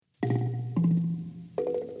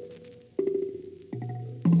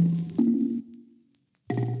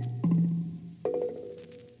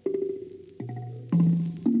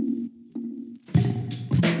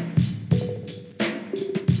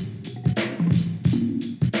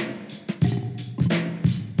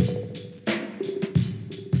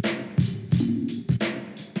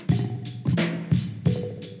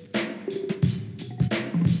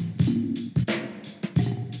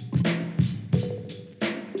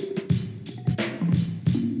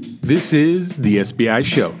This is the SBI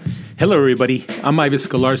Show. Hello, everybody. I'm Ives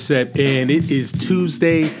Galarcep, and it is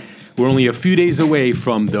Tuesday. We're only a few days away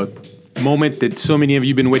from the moment that so many of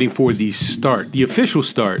you have been waiting for, the official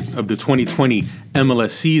start of the 2020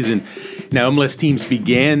 MLS season. Now, MLS teams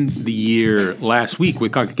began the year last week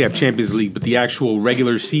with CONCACAF Champions League, but the actual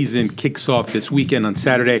regular season kicks off this weekend on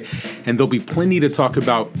Saturday, and there'll be plenty to talk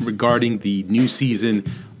about regarding the new season,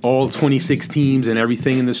 all 26 teams and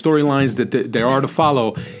everything in the storylines that there are to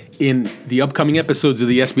follow. In the upcoming episodes of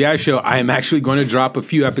the SBI Show, I am actually going to drop a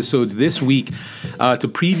few episodes this week to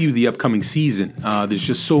preview the upcoming season. There's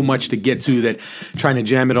just so much to get to that trying to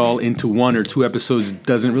jam it all into one or two episodes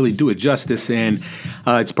doesn't really do it justice, and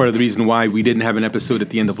it's part of the reason why we didn't have an episode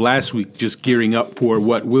at the end of last week, just gearing up for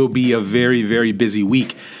what will be a very, very busy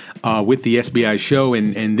week with the SBI Show.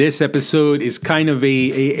 And this episode is kind of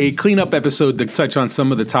a cleanup episode to touch on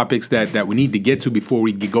some of the topics that we need to get to before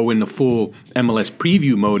we go into full MLS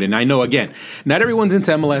preview mode. And I know, again, not everyone's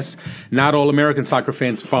into MLS. Not all American soccer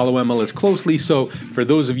fans follow MLS closely. So for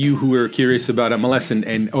those of you who are curious about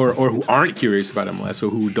MLS or who aren't curious about MLS, or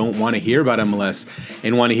who don't want to hear about MLS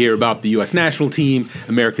and want to hear about the U.S. national team,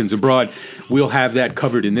 Americans abroad, we'll have that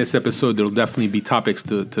covered in this episode. There'll definitely be topics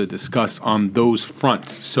to discuss on those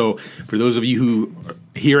fronts. So for those of you who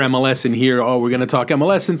hear MLS and hear, we're going to talk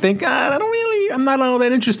MLS and think, I'm not all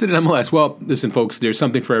that interested in MLS. Well, listen, folks, there's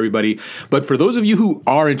something for everybody. But for those of you who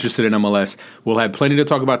are interested in MLS, we'll have plenty to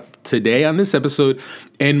talk about today on this episode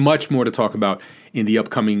and much more to talk about in the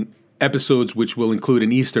upcoming episodes, which will include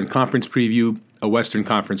an Eastern Conference preview, a Western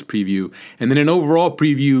Conference preview, and then an overall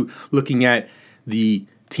preview looking at the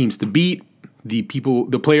teams to beat, the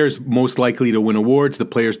players most likely to win awards,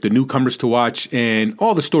 the newcomers to watch, and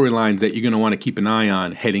all the storylines that you're going to want to keep an eye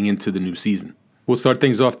on heading into the new season. We'll start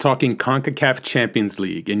things off talking CONCACAF Champions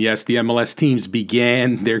League. And yes, the MLS teams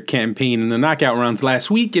began their campaign in the knockout rounds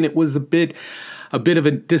last week, and it was a bit of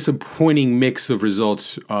a disappointing mix of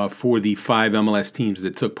results for the 5 MLS teams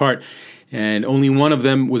that took part. And only one of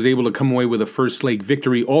them was able to come away with a first leg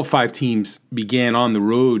victory. All 5 teams began on the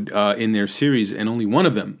road in their series, and only one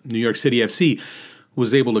of them, New York City FC,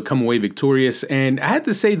 was able to come away victorious. And I had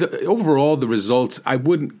to say that overall, the results I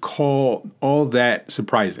wouldn't call all that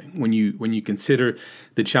surprising when you consider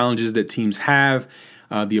the challenges that teams have,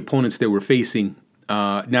 the opponents that we're facing.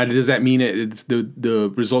 Now, does that mean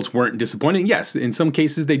the results weren't disappointing? Yes, in some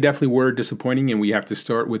cases they definitely were disappointing, and we have to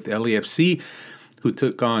start with LAFC, who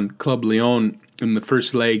took on Club Leon in the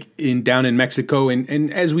first leg down in Mexico.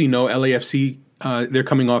 And as we know, LAFC, they're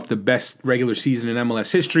coming off the best regular season in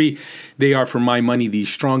MLS history. They are, for my money, the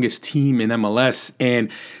strongest team in MLS.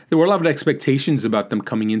 And there were a lot of expectations about them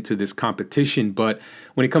coming into this competition. But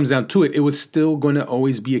when it comes down to it, it was still going to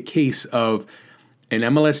always be a case of an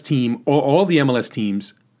MLS team, all the MLS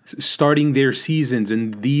teams, starting their seasons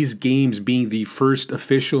and these games being the first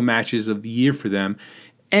official matches of the year for them.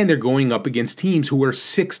 And they're going up against teams who are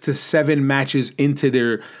 6 to 7 matches into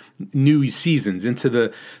their new seasons, into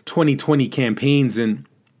the 2020 campaigns. And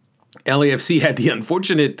LAFC had the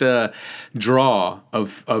unfortunate draw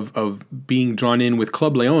of being drawn in with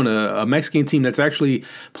Club Leon, a Mexican team that's actually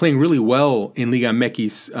playing really well in Liga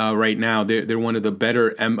MX right now. They're one of the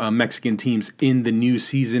better Mexican teams in the new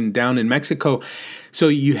season down in Mexico. So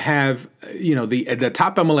you have, the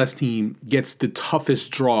top MLS team gets the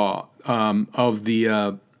toughest draw of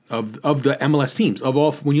the MLS teams.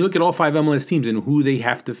 When you look at all 5 MLS teams and who they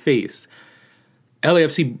have to face,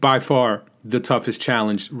 LAFC by far the toughest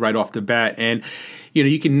challenge right off the bat. And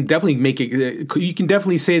you can definitely you can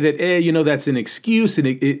definitely say that that's an excuse, and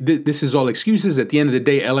this is all excuses. At the end of the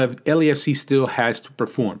day, LAFC still has to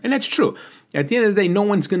perform, and that's true. At the end of the day, no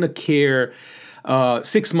one's going to care.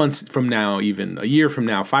 6 months from now, even a year from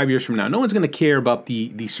now, 5 years from now, no one's going to care about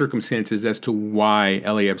the circumstances as to why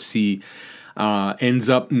LAFC ends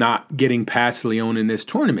up not getting past Leon in this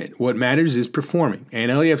tournament. What matters is performing. And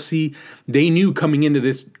LAFC, they knew coming into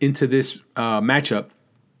this matchup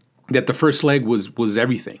that the first leg was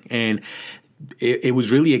everything. And it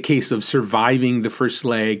was really a case of surviving the first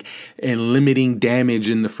leg and limiting damage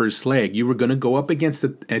in the first leg. You were going to go up against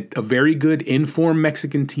a very good informed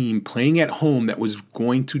Mexican team playing at home that was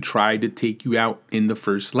going to try to take you out in the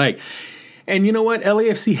first leg. And you know what?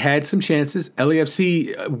 LAFC had some chances.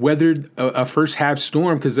 LAFC weathered a first half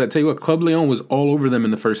storm because I tell you what, Club Leon was all over them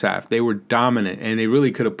in the first half. They were dominant, and they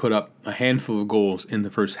really could have put up a handful of goals in the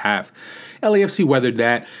first half. LAFC weathered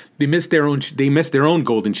that. They missed their own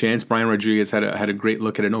golden chance. Brian Rodriguez had a great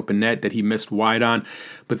look at an open net that he missed wide on.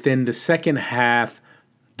 But then the second half,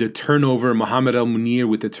 the turnover, Mohamed El Munir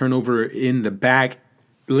with the turnover in the back,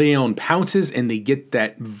 Leon pounces and they get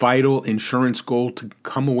that vital insurance goal to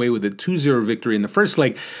come away with a 2-0 victory in the first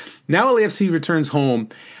leg. Now LAFC returns home.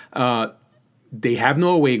 They have no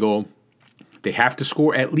away goal. They have to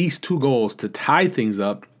score at least 2 goals to tie things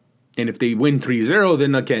up. And if they win 3-0,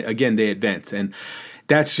 then again, they advance. And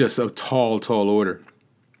that's just a tall, tall order.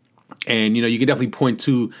 And, you can definitely point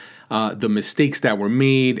to the mistakes that were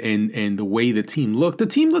made and the way the team looked. The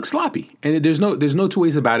team looked sloppy. And there's no two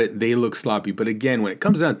ways about it. They look sloppy. But again, when it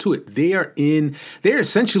comes down to it, they're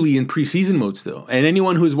essentially in preseason mode still. And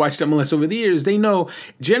anyone who's watched MLS over the years, they know,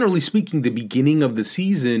 generally speaking, the beginning of the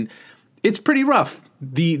season, it's pretty rough.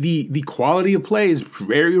 The quality of play is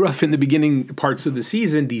very rough in the beginning parts of the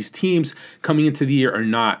season. These teams coming into the year are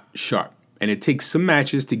not sharp. And it takes some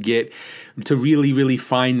matches to really, really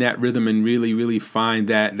find that rhythm and really, really find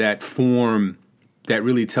that form that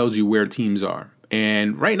really tells you where teams are.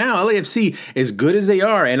 And right now, LAFC, as good as they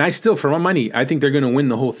are, and I still, for my money, I think they're going to win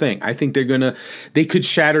the whole thing. I think they could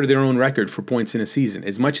shatter their own record for points in a season.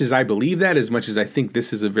 As much as I believe that, as much as I think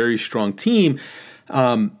this is a very strong team,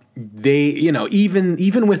 they,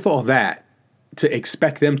 even with all that, to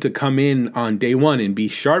expect them to come in on day one and be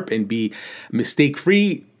sharp and be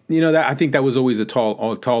mistake-free, that I think that was always a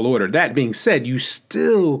tall order. That being said, you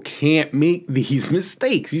still can't make these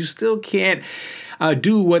mistakes. You still can't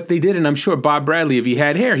do what they did. And I'm sure Bob Bradley, if he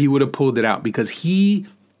had hair, he would have pulled it out because he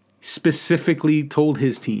specifically told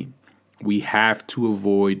his team, we have to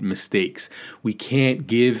avoid mistakes. We can't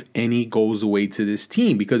give any goals away to this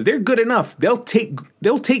team because they're good enough. They'll take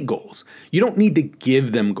goals. You don't need to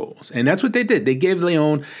give them goals. And that's what they did. They gave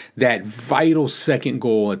Leon that vital second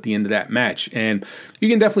goal at the end of that match. And you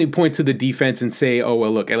can definitely point to the defense and say, oh,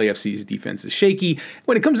 well, look, LAFC's defense is shaky.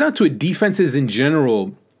 When it comes down to it, defenses in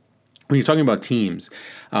general, when you're talking about teams,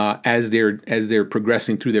 as they're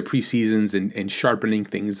progressing through their preseasons and sharpening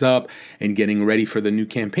things up and getting ready for the new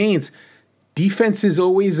campaigns, defense is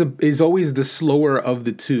always the slower of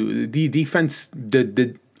the two. The defense,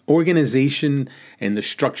 the organization and the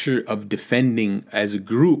structure of defending as a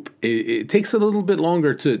group, it takes a little bit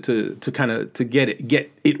longer to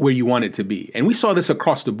get it where you want it to be. And we saw this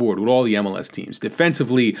across the board with all the MLS teams.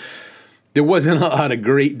 Defensively, there wasn't a lot of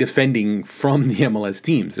great defending from the MLS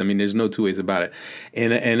teams. I mean, there's no two ways about it.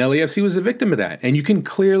 And LAFC was a victim of that. And you can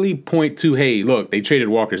clearly point to, hey, look, they traded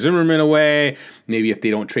Walker Zimmerman away. Maybe if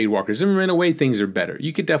they don't trade Walker Zimmerman away, things are better.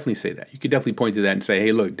 You could definitely say that. You could definitely point to that and say,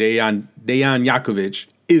 hey, look, Dejan Jakovic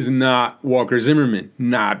is not Walker Zimmerman,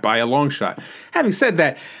 not by a long shot. Having said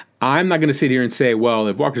that, I'm not going to sit here and say, well,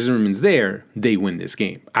 if Walker Zimmerman's there, they win this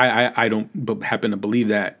game. I don't happen to believe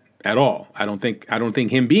that at all. I don't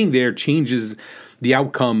think him being there changes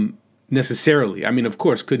the necessarily. I mean, of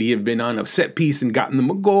course, could he have been on a set piece and gotten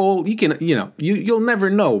them a goal? You'll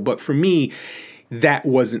never know. But for me, that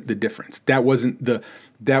wasn't the difference. That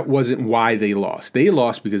wasn't why they lost. They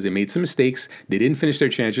lost because they made some mistakes. They didn't finish their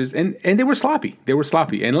chances, and they were sloppy. They were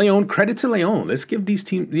sloppy. And Leon, credit to Leon. Let's give these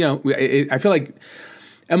teams. I feel like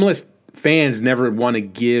MLS fans never want to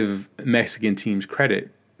give Mexican teams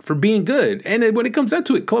credit for being good. And when it comes down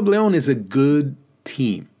to it, Club Leon is a good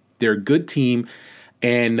team. They're a good team.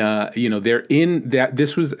 And, they're in that.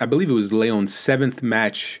 This was, I believe it was Leon's 7th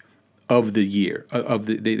match of the year.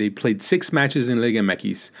 They played 6 matches in Liga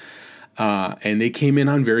MX. And they came in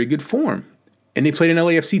on very good form. And they played an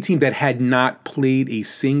LAFC team that had not played a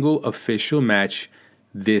single official match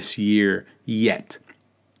this year yet.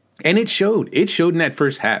 And it showed. It showed in that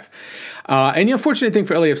first half. And the unfortunate thing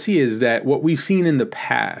for LAFC is that what we've seen in the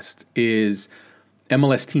past is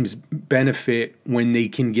MLS teams benefit when they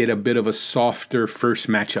can get a bit of a softer first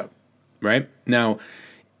matchup, right? Now,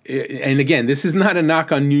 and again, this is not a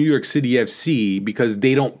knock on New York City FC because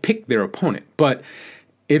they don't pick their opponent. But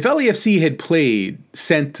if LAFC had played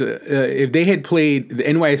if they had played the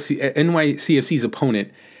NYCFC's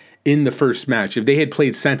opponent in the first match, if they had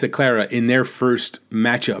played Santa Clara in their first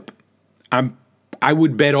matchup, I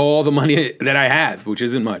would bet all the money that I have, which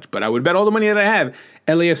isn't much, but I would bet all the money that I have,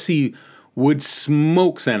 LAFC would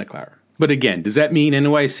smoke Santa Clara. But again, does that mean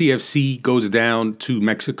NYCFC goes down to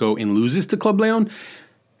Mexico and loses to Club Leon?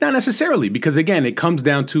 Not necessarily, because again, it comes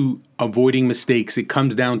down to avoiding mistakes. It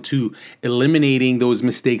comes down to eliminating those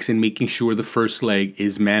mistakes and making sure the first leg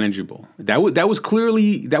is manageable. That was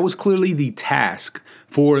clearly the task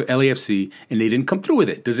for LAFC, and they didn't come through with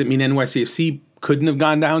it. Does it mean NYCFC couldn't have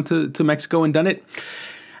gone down to Mexico and done it?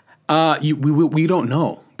 We don't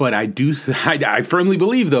know, but I firmly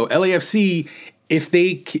believe though LAFC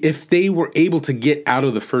if they were able to get out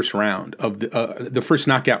of the first round of the first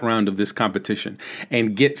knockout round of this competition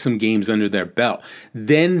and get some games under their belt,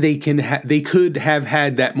 then they could have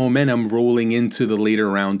had that momentum rolling into the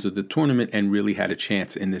later rounds of the tournament and really had a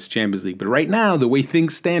chance in this Champions League. But right now, the way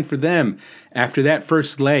things stand for them after that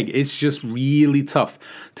first leg, it's just really tough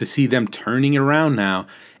to see them turning around now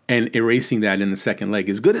and erasing that in the second leg.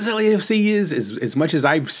 As good as LAFC is, as much as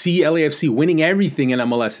I see LAFC winning everything in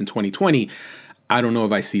MLS in 2020, I don't know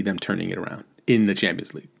if I see them turning it around in the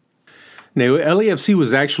Champions League. Now, LAFC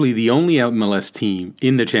was actually the only MLS team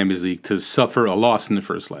in the Champions League to suffer a loss in the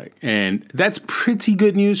first leg. And that's pretty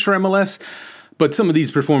good news for MLS. But some of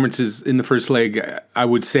these performances in the first leg, I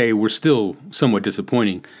would say, were still somewhat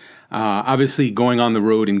disappointing. Obviously, going on the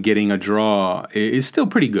road and getting a draw is still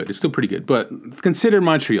pretty good. It's still pretty good. But consider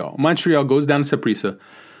Montreal. Montreal goes down to Saprissa.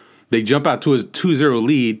 They jump out to a 2-0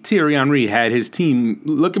 lead. Thierry Henry had his team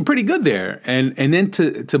looking pretty good there. And then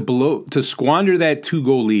to squander that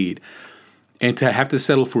 2-goal lead and to have to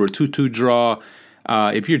settle for a 2-2 draw,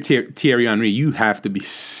 if you're Thierry Henry, you have to be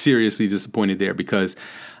seriously disappointed there because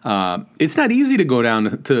it's not easy to go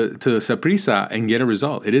down to Saprissa and get a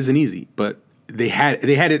result. It isn't easy, but they had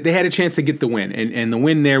a chance to get the win, and the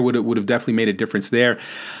win there would have definitely made a difference there.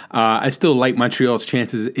 I still like Montreal's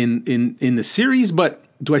chances in the series, but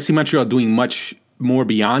do I see Montreal doing much more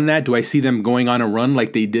beyond that? Do I see them going on a run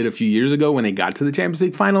like they did a few years ago when they got to the Champions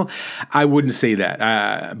League final? I wouldn't say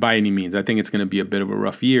that by any means. I think it's going to be a bit of a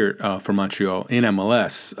rough year for Montreal in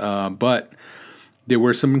MLS, but there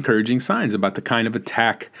were some encouraging signs about the kind of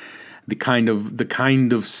attack, the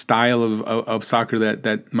kind of style of soccer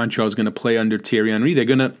that Montreal is going to play under Thierry Henry. They're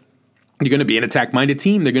going to be an attack-minded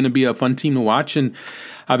team. They're going to be a fun team to watch. And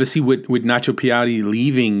obviously, with Nacho Piatti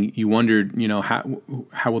leaving, you wondered,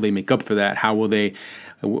 how will they make up for that?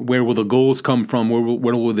 Where will the goals come from?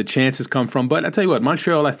 Where will the chances come from? But I tell you what,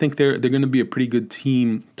 Montreal, I think they're going to be a pretty good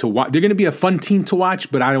team to watch. They're going to be a fun team to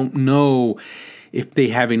watch, but I don't know if they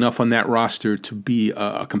have enough on that roster to be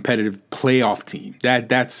a competitive playoff team.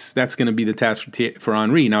 That's going to be the task for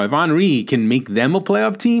Henry. Now, if Henry can make them a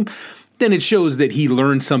playoff team, then it shows that he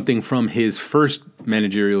learned something from his first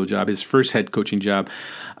managerial job, his first head coaching job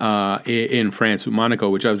in France with Monaco,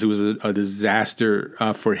 which obviously was a disaster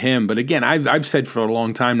for him. But again, I've said for a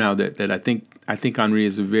long time now that I think Henry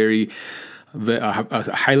is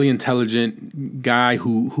a highly intelligent guy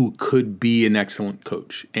who could be an excellent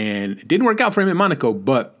coach. And it didn't work out for him in Monaco,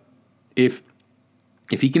 but if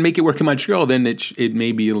he can make it work in Montreal, then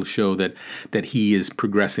it'll show that he is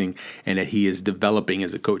progressing and that he is developing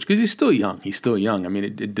as a coach because he's still young. He's still young. I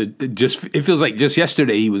mean, it feels like just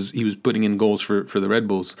yesterday he was putting in goals for the Red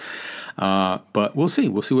Bulls. But we'll see.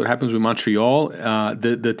 We'll see what happens with Montreal.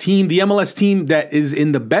 The team, the MLS team that is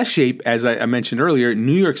in the best shape, as I mentioned earlier,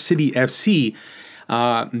 New York City FC.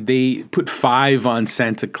 They put 5 on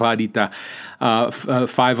Santa Clarita,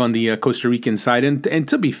 5 on the Costa Rican side. And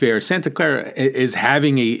to be fair, Santa Clara is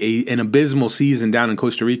having an abysmal season down in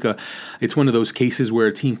Costa Rica. It's one of those cases where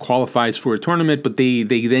a team qualifies for a tournament, but they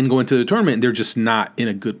then go into the tournament and they're just not in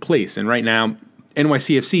a good place. And right now,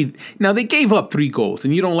 NYCFC, now they gave up 3 goals,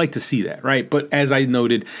 and you don't like to see that, right? But as I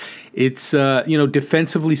noted, it's,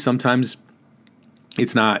 defensively sometimes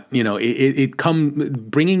it's not, it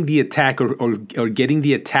bringing the attack or getting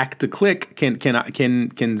the attack to click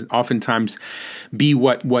can oftentimes be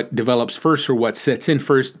what develops first or what sets in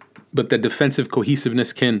first, but the defensive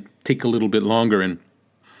cohesiveness can take a little bit longer. And,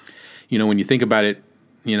 when you think about it,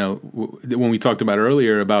 when we talked about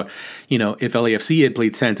earlier about, if LAFC had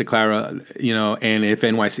played Santa Clara, and if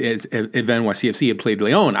NYCFC had played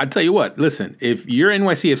Leon, I'd tell you what, listen, if you're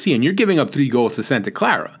NYCFC and you're giving up 3 goals to Santa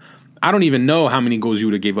Clara, I don't even know how many goals you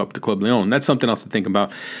would have gave up to Club Leon. That's something else to think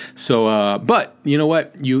about. So, but you know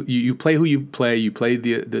what? You play who you play. You play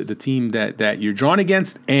the team that you're drawn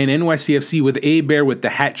against. And NYCFC with Bear with the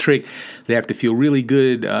hat trick, they have to feel really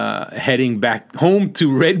good heading back home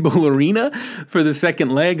to Red Bull Arena for the second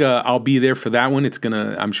leg. I'll be there for that one.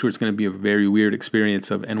 I'm sure it's gonna be a very weird experience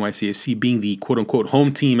of NYCFC being the quote unquote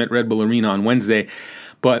home team at Red Bull Arena on Wednesday.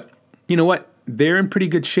 But you know what? They're in pretty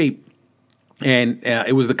good shape. And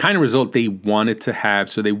it was the kind of result they wanted to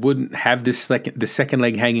have, so they wouldn't have the second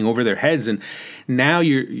leg hanging over their heads. And now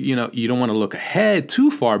you don't want to look ahead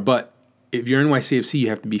too far, but if you're NYCFC, you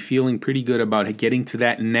have to be feeling pretty good about getting to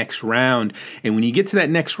that next round. And when you get to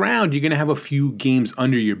that next round, you're going to have a few games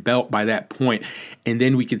under your belt by that point, and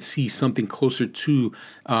then we could see something closer to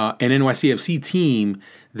an NYCFC team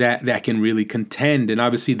that can really contend. And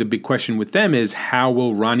obviously the big question with them is, how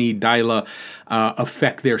will Ronnie Deila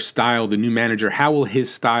affect their style, the new manager? How will his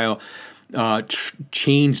style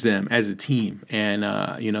change them as a team. And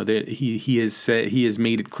he has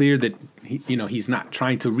made it clear that he's not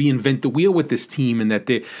trying to reinvent the wheel with this team, and that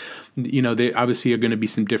they obviously are going to be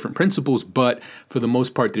some different principles, but for the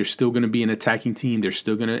most part, they're still going to be an attacking team. They're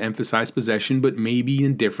still going to emphasize possession, but maybe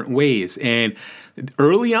in different ways. And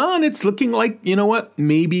early on, it's looking like,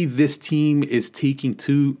 maybe this team is taking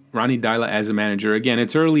to Ronny Deila as a manager. Again,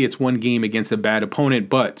 it's early. It's one game against a bad opponent,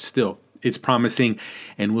 but still, it's promising,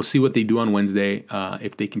 and we'll see what they do on Wednesday.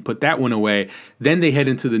 If they can put that one away, then they head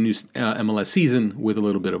into the new MLS season with a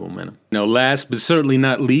little bit of momentum. Now, last but certainly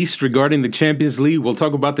not least, regarding the Champions League, we'll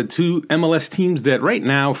talk about the two MLS teams that right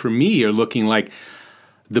now, for me, are looking like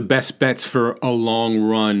the best bets for a long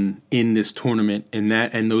run in this tournament,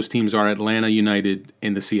 and those teams are Atlanta United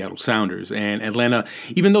and the Seattle Sounders. And Atlanta,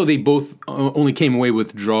 even though they both only came away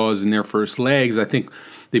with draws in their first legs, I think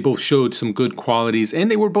they both showed some good qualities, and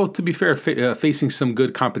they were both, to be fair, facing some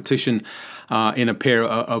good competition in a pair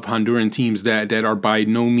of Honduran teams that are by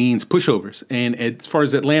no means pushovers. And as far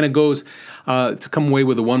as Atlanta goes, to come away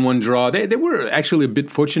with a 1-1 draw, they were actually a bit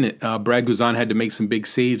fortunate. Brad Guzan had to make some big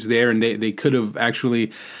saves there, and they could have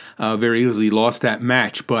actually very easily lost that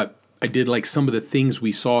match. But I did like some of the things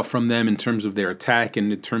we saw from them in terms of their attack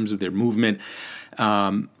and in terms of their movement.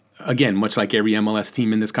 Again, much like every MLS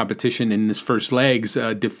team in this competition, in this first legs,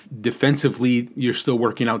 defensively, you're still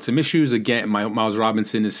working out some issues. Again, Miles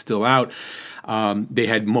Robinson is still out. They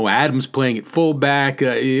had Mo Adams playing at fullback.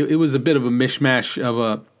 It was a bit of a mishmash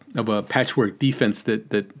of a patchwork defense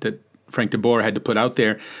that Frank de Boer had to put out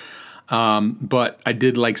there. But I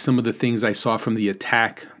did like some of the things I saw from the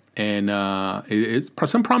attack. And it's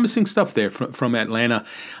some promising stuff there from Atlanta.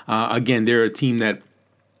 Again, they're a team that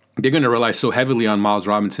they're going to rely so heavily on Miles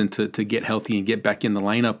Robinson to get healthy and get back in the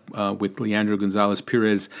lineup with Leandro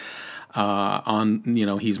Gonzalez-Pirez.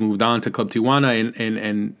 He's moved on to Club Tijuana,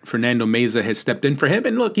 and Fernando Meza has stepped in for him.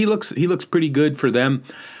 And look, he looks pretty good for them.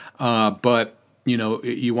 But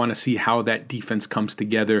you want to see how that defense comes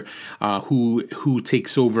together, who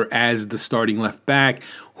takes over as the starting left back,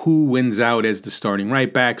 who wins out as the starting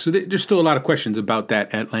right back. So there's still a lot of questions about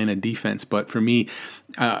that Atlanta defense. But for me,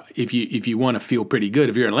 if you want to feel pretty good,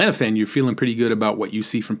 if you're an Atlanta fan, you're feeling pretty good about what you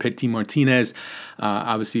see from Pity Martinez.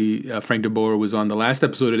 Obviously, Frank de Boer was on the last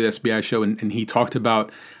episode of the SBI show, and he talked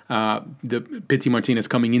about the Pity Martinez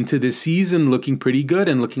coming into this season looking pretty good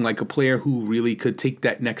and looking like a player who really could take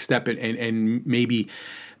that next step and maybe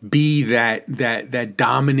be that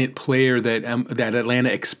dominant player that Atlanta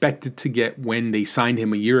expected to get when they signed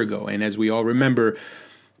him a year ago. And as we all remember,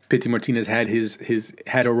 Pity Martinez had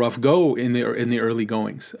a rough go in the early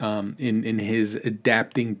goings, in his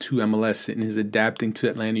adapting to MLS, in his adapting to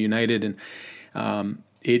Atlanta United, and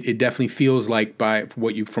it definitely feels like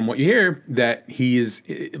from what you hear that he is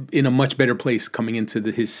in a much better place coming into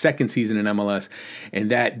his second season in MLS, and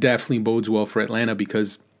that definitely bodes well for Atlanta,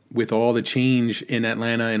 because with all the change in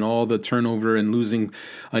Atlanta and all the turnover and losing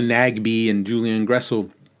a Nagbe and Julian Gressel,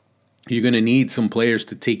 you're going to need some players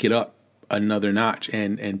to take it up another notch,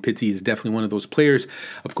 and Pity is definitely one of those players.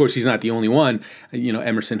 Of course, he's not the only one.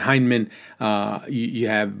 Emerson Heineman, you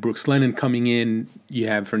have Brooks Lennon coming in, you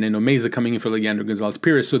have Fernando Meza coming in for Leandro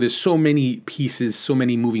Gonzalez-Pirez. So there's so many pieces, so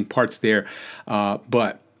many moving parts there.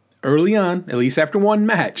 But early on, at least after one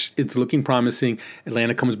match, it's looking promising.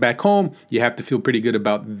 Atlanta comes back home. You have to feel pretty good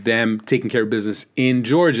about them taking care of business in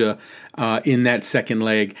Georgia in that second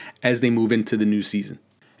leg as they move into the new season.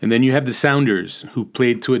 And then you have the Sounders, who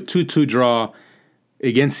played to a 2-2 draw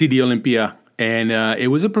against CD Olympia. And it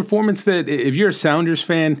was a performance that, if you're a Sounders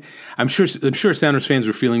fan, I'm sure Sounders fans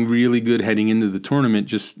were feeling really good heading into the tournament.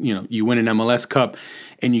 Just, you win an MLS Cup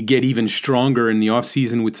and you get even stronger in the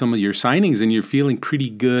offseason with some of your signings, and you're feeling pretty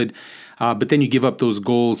good. But then you give up those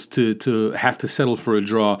goals to have to settle for a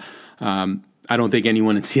draw. I don't think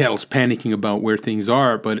anyone in Seattle's panicking about where things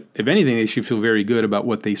are, but if anything, they should feel very good about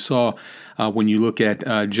what they saw. When you look at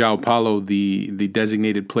João Paulo, the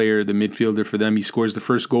designated player, the midfielder for them, he scores the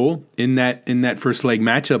first goal in that first leg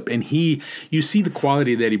matchup, and you see the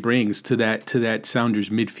quality that he brings to that Sounders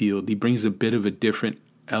midfield. He brings a bit of a different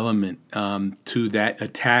element to that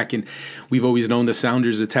attack, and we've always known the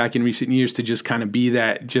Sounders attack in recent years to just kind of be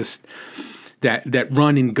that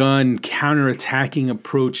run and gun counter-attacking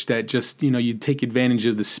approach that just, you take advantage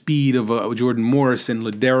of the speed of Jordan Morris and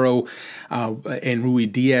Ladero and Rui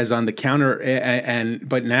Diaz on the counter.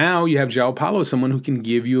 But now you have João Paulo, someone who can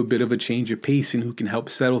give you a bit of a change of pace and who can help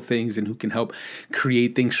settle things and who can help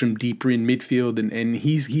create things from deeper in midfield. And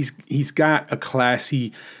he's got a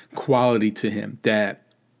classy quality to him that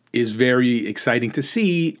is very exciting to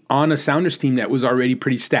see on a Sounders team that was already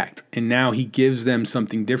pretty stacked. And now he gives them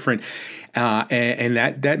something different. And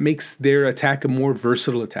that makes their attack a more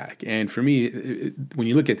versatile attack. And for me, when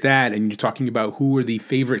you look at that and you're talking about who were the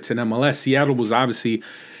favorites in MLS, Seattle was obviously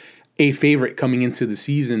a favorite coming into the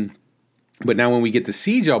season. But now when we get to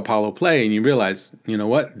see João Paulo play and you realize, you know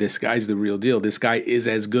what, this guy's the real deal. This guy is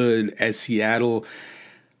as good as Seattle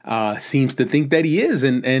seems to think that he is.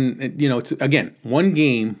 And it's, again, one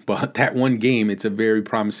game, but that one game, it's a very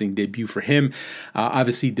promising debut for him.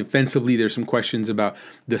 Obviously, defensively, there's some questions about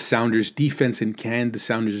the Sounders defense, and can the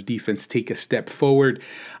Sounders defense take a step forward?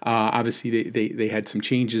 Obviously, they had some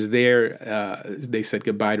changes there. They said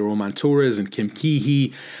goodbye to Roman Torres and Kim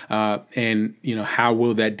Keehee. And, how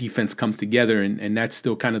will that defense come together? And that's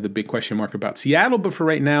still kind of the big question mark about Seattle. But for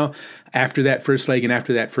right now, after that first leg and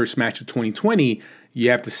after that first match of 2020, you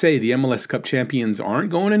have to say the MLS Cup champions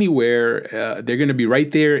aren't going anywhere. They're going to be right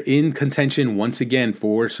there in contention once again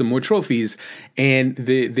for some more trophies, and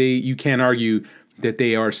you can't argue that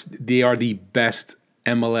they are the best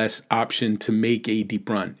MLS option to make a deep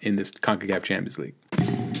run in this CONCACAF Champions League.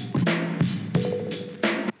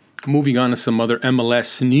 Moving on to some other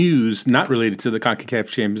MLS news not related to the CONCACAF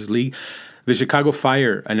Champions League. The Chicago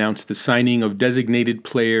Fire announced the signing of designated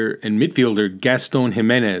player and midfielder Gaston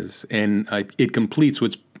Jimenez, and it completes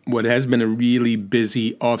what has been a really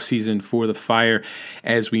busy offseason for the Fire.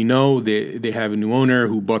 As we know, they have a new owner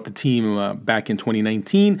who bought the team back in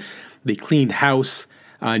 2019. They cleaned house,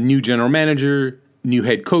 new general manager, new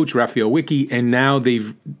head coach, Raphael Wicki, and now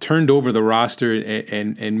they've turned over the roster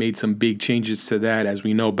and made some big changes to that. As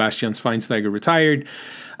we know, Bastian Schweinsteiger retired,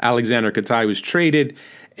 Alexander Katai was traded,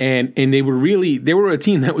 and they were a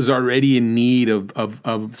team that was already in need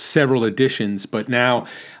of several additions. But now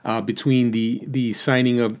between the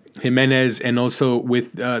signing of Jimenez and also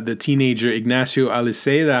with the teenager Ignacio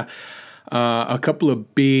Aliseda, a couple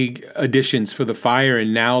of big additions for the Fire.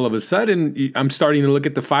 And now all of a sudden I'm starting to look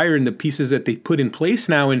at the Fire and the pieces that they put in place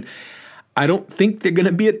now, and I don't think they're going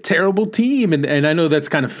to be a terrible team. And I know that's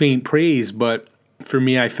kind of faint praise, but for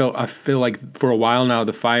me, I feel like for a while now,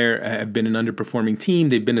 the Fire have been an underperforming team.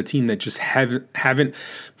 They've been a team that just haven't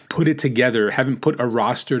put it together, haven't put a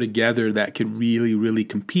roster together that could really, really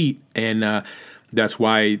compete. And that's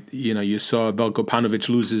why, you saw Veljko Paunovic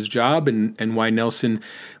lose his job and why Nelson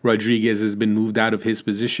Rodriguez has been moved out of his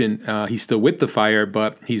position. He's still with the Fire,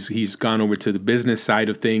 but he's gone over to the business side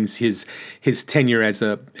of things. His tenure as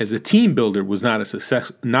a team builder was not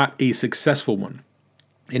a successful one.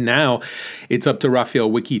 And now it's up to Raphael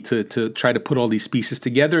Wicki to try to put all these pieces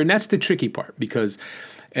together. And that's the tricky part, because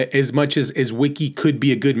as much as Wicki could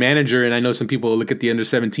be a good manager, and I know some people will look at the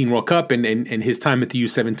Under-17 World Cup and his time at the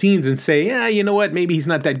U17s and say, yeah, you know what, maybe he's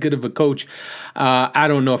not that good of a coach. I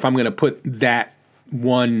don't know if I'm going to put that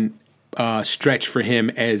one stretch for him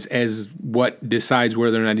as what decides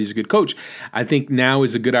whether or not he's a good coach. I think now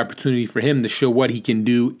is a good opportunity for him to show what he can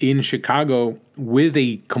do in Chicago with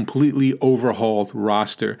a completely overhauled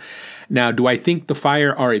roster. Now, do I think the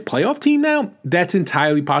Fire are a playoff team now? That's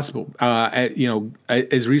entirely possible.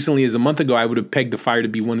 As recently as a month ago, I would have pegged the Fire to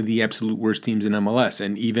be one of the absolute worst teams in MLS.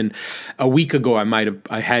 And even a week ago,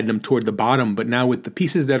 I had them toward the bottom. But now with the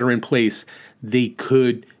pieces that are in place, they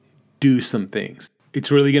could do some things. It's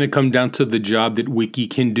really going to come down to the job that Wicki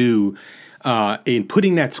can do in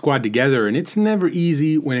putting that squad together. And it's never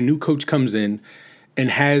easy when a new coach comes in and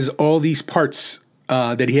has all these parts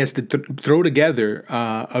that he has to throw together,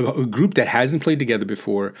 a group that hasn't played together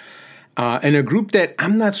before, and a group that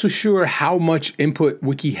I'm not so sure how much input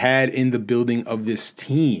Wicki had in the building of this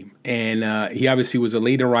team. And he obviously was a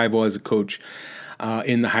late arrival as a coach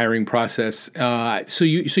in the hiring process. So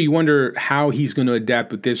you wonder how he's going to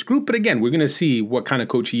adapt with this group. But again, we're going to see what kind of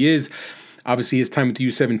coach he is. Obviously, his time with the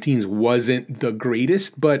U17s wasn't the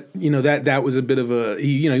greatest, but that was a bit of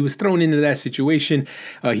he was thrown into that situation.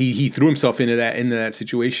 He threw himself into that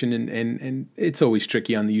situation, and it's always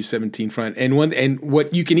tricky on the U17 front. And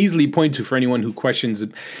what you can easily point to for anyone who questions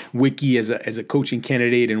Wicki as a coaching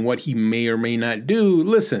candidate and what he may or may not do.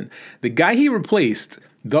 Listen, the guy he replaced,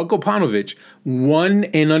 Veljko Paunovic, won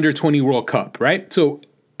an Under-20 World Cup, right? So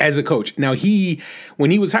as a coach. Now, when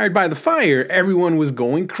he was hired by the Fire, everyone was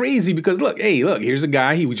going crazy because, look, here's a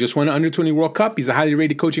guy. He just won an Under-20 World Cup. He's a highly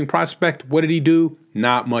rated coaching prospect. What did he do?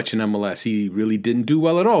 Not much in MLS. He really didn't do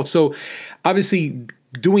well at all. So, obviously,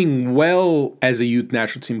 doing well as a youth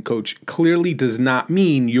national team coach clearly does not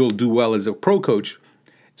mean you'll do well as a pro coach.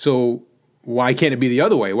 So, why can't it be the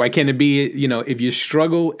other way? Why can't it be, if you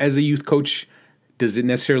struggle as a youth coach does it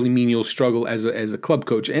necessarily mean you'll struggle as a club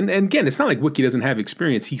coach? And again, it's not like Wiki doesn't have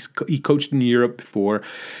experience. He coached in Europe before,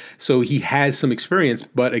 so he has some experience.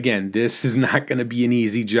 But again, this is not going to be an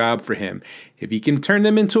easy job for him. If he can turn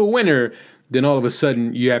them into a winner, then all of a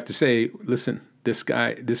sudden you have to say, listen, this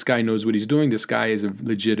guy knows what he's doing. This guy is a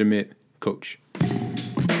legitimate coach.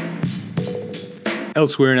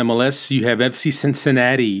 Elsewhere in MLS, you have FC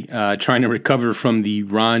Cincinnati trying to recover from the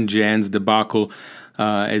Ron Jans debacle.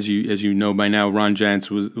 As you know by now, Ron Jans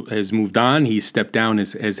has moved on. He stepped down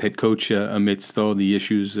as head coach amidst all the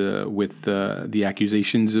issues with the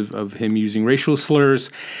accusations of him using racial slurs.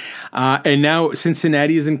 And now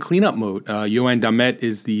Cincinnati is in cleanup mode. Yoann Damet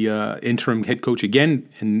is the interim head coach again,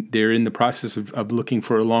 and they're in the process of looking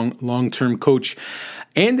for a long-term coach.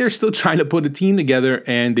 And they're still trying to put a team together,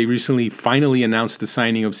 and they recently finally announced the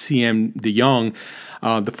signing of CM de Jong,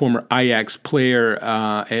 the former Ajax player,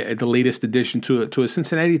 at the latest addition to a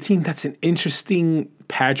Cincinnati team. That's an interesting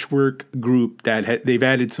patchwork group that they've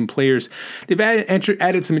added some players. They've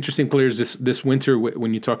added some interesting players this winter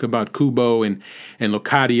when you talk about Kubo and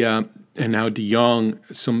Locadia and now de Jong,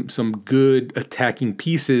 some good attacking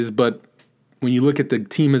pieces. But when you look at the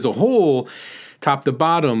team as a whole, top to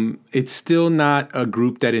bottom, it's still not a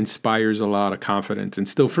group that inspires a lot of confidence. And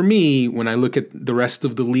still, for me, when I look at the rest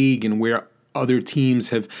of the league and how other teams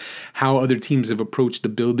have approached the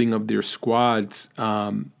building of their squads,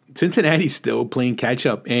 Cincinnati's still playing catch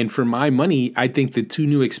up. And for my money, I think the two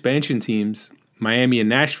new expansion teams, Miami and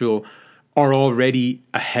Nashville, are already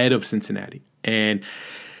ahead of Cincinnati. And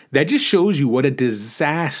that just shows you what a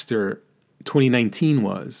disaster 2019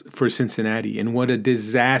 was for Cincinnati and what a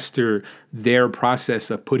disaster their process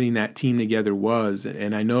of putting that team together was.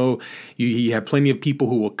 And I know you have plenty of people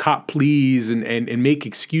who will cop pleas and make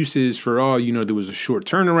excuses for, there was a short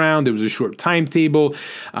turnaround, there was a short timetable,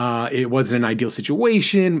 it wasn't an ideal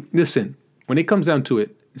situation. Listen, when it comes down to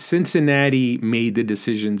it, Cincinnati made the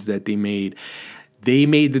decisions that they made. They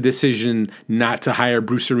made the decision not to hire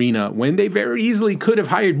Bruce Arena when they very easily could have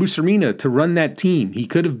hired Bruce Arena to run that team. He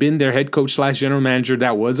could have been their head coach / general manager.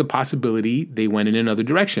 That was a possibility. They went in another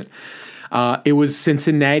direction. It was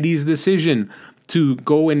Cincinnati's decision to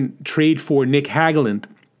go and trade for Nick Hageland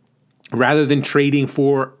rather than trading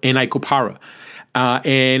for Enai Kopara.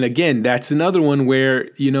 And again, that's another one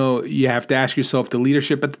where, you have to ask yourself, the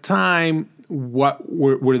leadership at the time, what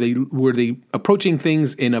were they approaching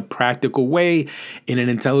things in a practical way, in an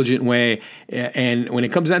intelligent way? And when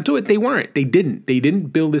it comes down to it, they weren't. They didn't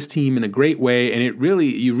build this team in a great way. And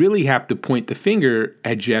you really have to point the finger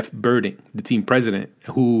at Jeff Berding, the team president,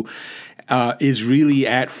 who is really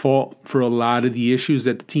at fault for a lot of the issues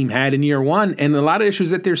that the team had in year one, and a lot of issues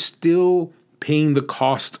that they're still paying the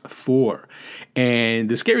cost for. And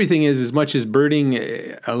the scary thing is, as much as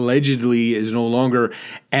Berding allegedly is no longer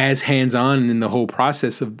as hands-on in the whole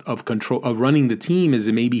process of control of running the team as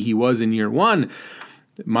maybe he was in year one,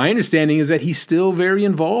 my understanding is that he's still very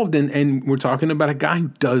involved, and we're talking about a guy who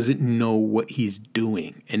doesn't know what he's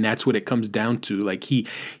doing, and that's what it comes down to. Like he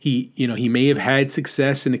may have had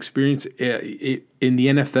success and experience in the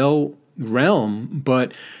NFL realm,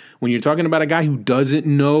 but when you're talking about a guy who doesn't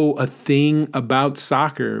know a thing about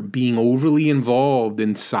soccer, being overly involved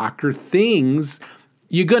in soccer things,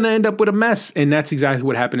 you're going to end up with a mess. And that's exactly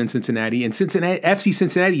what happened in Cincinnati. And FC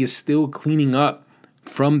Cincinnati is still cleaning up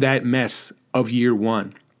from that mess of year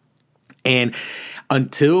one. And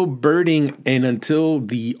until Berding and until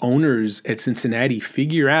the owners at Cincinnati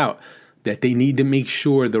figure out that they need to make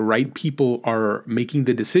sure the right people are making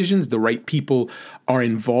the decisions, the right people are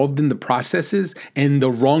involved in the processes, and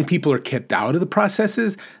the wrong people are kept out of the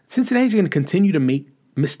processes, Cincinnati's going to continue to make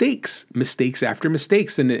mistakes after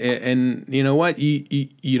mistakes. And you know what?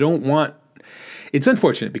 You don't want... It's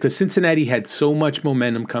unfortunate because Cincinnati had so much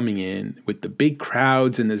momentum coming in with the big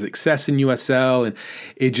crowds and the success in USL, and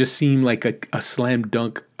it just seemed like a slam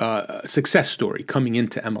dunk success story coming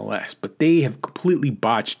into MLS. But they have completely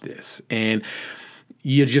botched this, and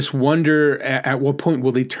you just wonder at what point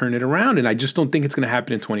will they turn it around. And I just don't think it's going to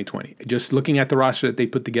happen in 2020. Just looking at the roster that they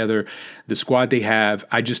put together, the squad they have,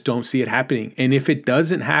 I just don't see it happening. And if it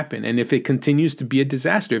doesn't happen, and if it continues to be a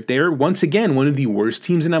disaster, if they're once again one of the worst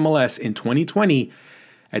teams in MLS in 2020,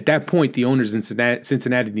 at that point, the owners in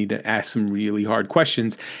Cincinnati need to ask some really hard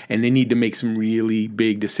questions, and they need to make some really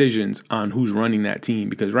big decisions on who's running that team.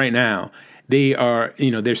 Because right now, they are,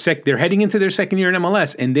 they're heading into their second year in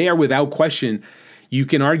MLS, and they are without question, you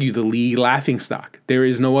can argue the league laughingstock. There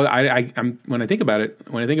is no other. I'm when I think about it,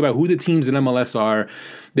 when I think about who the teams in MLS are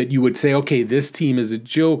that you would say, okay, this team is a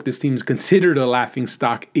joke. This team is considered a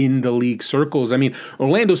laughingstock in the league circles. I mean,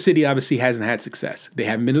 Orlando City obviously hasn't had success. They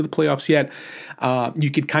haven't been to the playoffs yet. You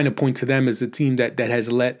could kind of point to them as a team that has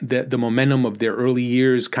let the momentum of their early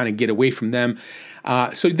years kind of get away from them.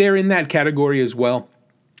 So they're in that category as well.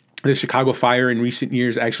 The Chicago Fire in recent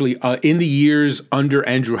years, actually, in the years under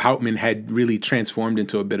Andrew Houtman, had really transformed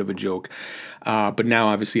into a bit of a joke. But now,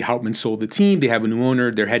 obviously, Houtman sold the team. They have a new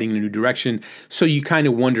owner. They're heading in a new direction. So you kind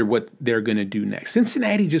of wonder what they're going to do next.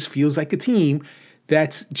 Cincinnati just feels like a team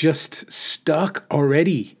that's just stuck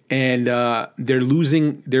already, and they're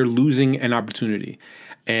losing an opportunity.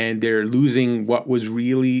 And they're losing what was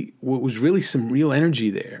really some real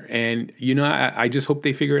energy there. And, I just hope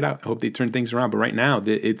they figure it out. I hope they turn things around. But right now,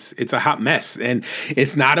 it's a hot mess. And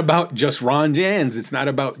it's not about just Ron Jans. It's not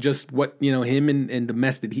about just what, him and the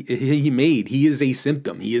mess that he made. He is a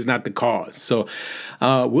symptom. He is not the cause. So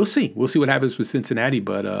we'll see. We'll see what happens with Cincinnati.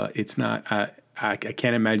 But it's not I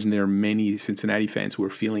can't imagine there are many Cincinnati fans who are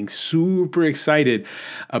feeling super excited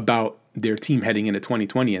about their team heading into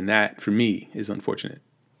 2020. And that, for me, is unfortunate.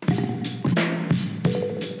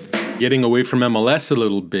 Getting away from MLS a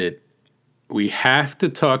little bit, we have to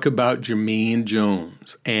talk about Jermaine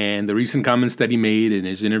Jones and the recent comments that he made in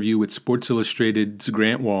his interview with Sports Illustrated's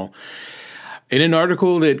Grant Wall. In an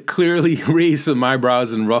article that clearly raised some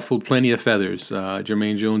eyebrows and ruffled plenty of feathers,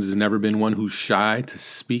 Jermaine Jones has never been one who's shy to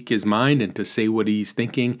speak his mind and to say what he's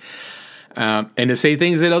thinking, and to say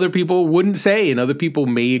things that other people wouldn't say and other people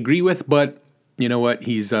may agree with, but you know what?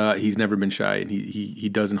 He's never been shy, and he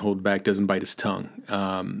doesn't hold back, doesn't bite his tongue.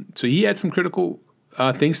 So he had some critical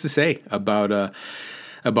things to say about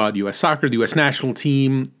U.S. soccer, the U.S. national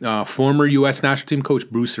team, former U.S. national team coach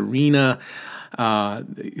Bruce Arena,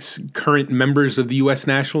 current members of the U.S.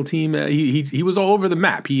 national team. He was all over the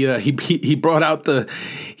map. He brought out the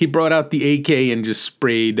AK and just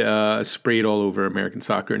sprayed all over American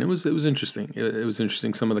soccer, and it was interesting. It was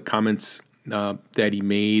interesting, some of the comments that he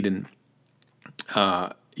made, and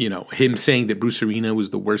him saying that Bruce Arena was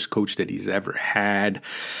the worst coach that he's ever had.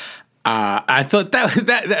 I thought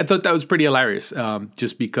that was pretty hilarious.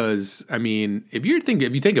 Just because, I mean, if you think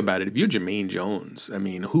about it, if you're Jermaine Jones, I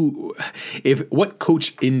mean, what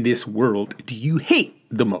coach in this world do you hate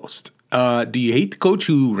the most? Do you hate the coach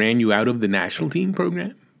who ran you out of the national team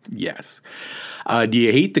program? Yes. Do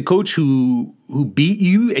you hate the coach who beat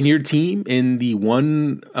you and your team in the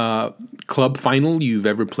one club final you've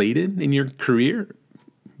ever played in your career?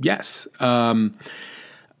 Yes. Would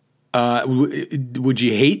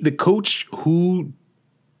you hate the coach who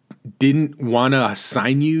didn't want to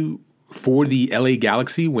sign you for the LA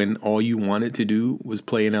Galaxy when all you wanted to do was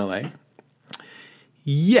play in LA?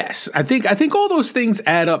 Yes, I think all those things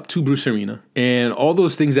add up to Bruce Arena, and all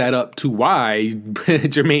those things add up to why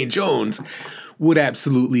Jermaine Jones would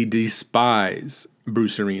absolutely despise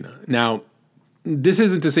Bruce Arena. Now, this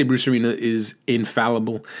isn't to say Bruce Arena is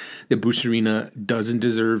infallible, that Bruce Arena doesn't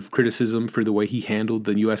deserve criticism for the way he handled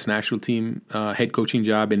the U.S. national team head coaching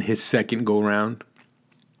job in his second go-round.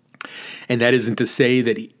 And that isn't to say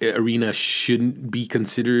that Arena shouldn't be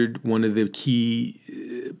considered one of the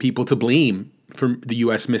key people to blame for the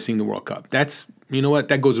U.S. missing the World Cup. That's, you know what,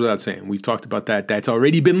 that goes without saying. We've talked about that. That's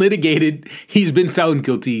already been litigated. He's been found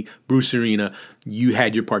guilty. Bruce Arena, you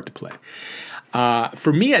had your part to play.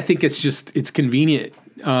 For me, I think it's convenient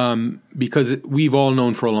because we've all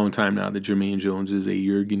known for a long time now that Jermaine Jones is a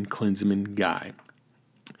Jurgen Klinsmann guy.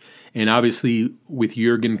 And obviously, with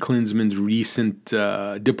Jurgen Klinsmann's recent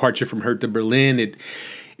departure from Hertha Berlin,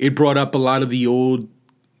 it brought up a lot of the old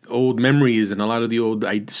memories and a lot of the old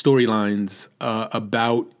storylines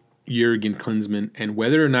about Jurgen Klinsmann and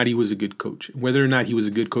whether or not he was a good coach, whether or not he was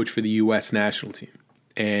a good coach for the U.S. national team.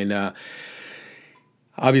 And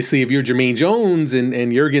obviously, if you're Jermaine Jones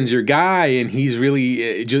and Jurgen's your guy, and he's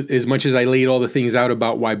really, as much as I laid all the things out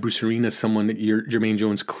about why Bruce Arena is someone that Jermaine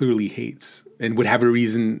Jones clearly hates and would have a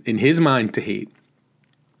reason in his mind to hate,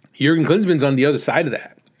 Jurgen Klinsmann's on the other side of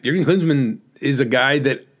that. Jurgen Klinsmann is a guy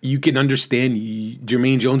that you can understand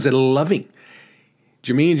Jermaine Jones at loving.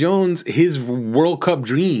 Jermaine Jones, his World Cup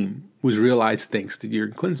dream was realized thanks to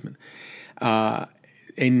Jurgen Klinsmann.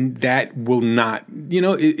 And that will not,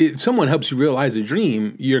 if someone helps you realize a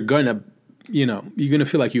dream, you're gonna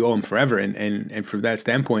feel like you owe him forever. And from that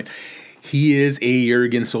standpoint, he is a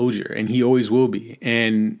Jurgen soldier, and he always will be.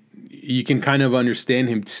 And you can kind of understand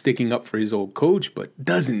him sticking up for his old coach, but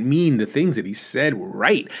doesn't mean the things that he said were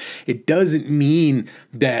right. It doesn't mean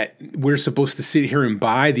that we're supposed to sit here and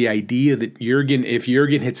buy the idea that if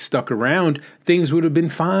Jurgen had stuck around, things would have been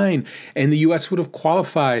fine and the U.S. would have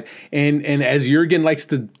qualified. And as Jurgen likes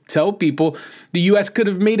to tell people, the U.S. could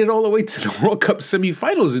have made it all the way to the World Cup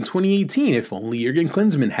semifinals in 2018 if only Jurgen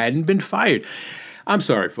Klinsmann hadn't been fired. I'm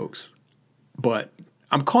sorry, folks, but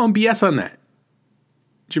I'm calling BS on that.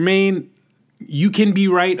 Jermaine, you can be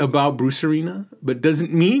right about Bruce Arena, but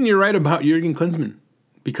doesn't mean you're right about Jurgen Klinsmann.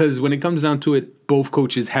 Because when it comes down to it, both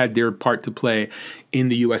coaches had their part to play in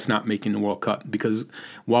the U.S. not making the World Cup. Because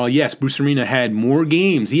while, yes, Bruce Arena had more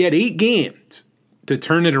games, he had 8 games to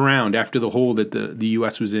turn it around after the hole that the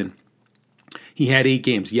U.S. was in. He had 8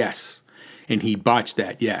 games, yes. And he botched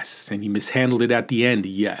that, yes. And he mishandled it at the end,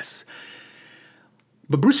 yes.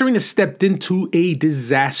 But Bruce Arena stepped into a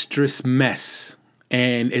disastrous mess.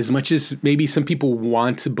 And as much as maybe some people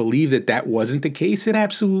want to believe that that wasn't the case, it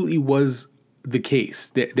absolutely was the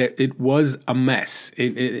case. That it was a mess.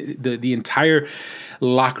 The entire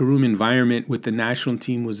locker room environment with the national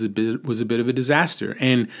team was a bit of a disaster.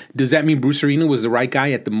 And does that mean Bruce Arena was the right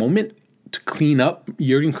guy at the moment to clean up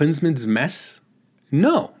Jurgen Klinsmann's mess?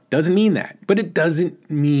 No, doesn't mean that. But it doesn't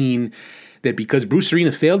mean that because Bruce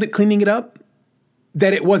Arena failed at cleaning it up,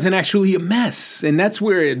 that it wasn't actually a mess. And that's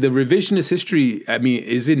where the revisionist history,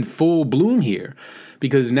 is in full bloom here.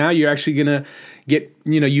 Because now you're actually going to get,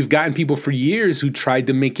 you've gotten people for years who tried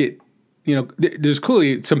to make it, there's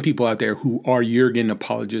clearly some people out there who are Jurgen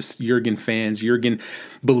apologists, Jurgen fans, Jurgen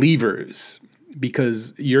believers,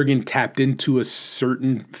 because Jurgen tapped into a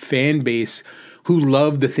certain fan base who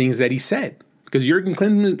loved the things that he said. Because Jurgen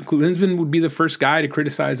Klinsmann would be the first guy to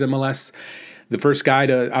criticize MLS, the first guy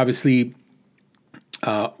to obviously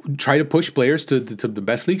try to push players to the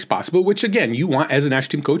best leagues possible, which, again, you want as a national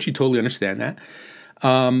team coach. You totally understand that.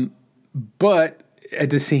 But at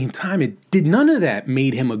the same time, none of that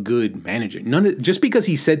made him a good manager. Just because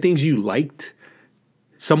he said things you liked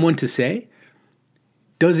someone to say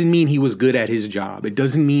doesn't mean he was good at his job. It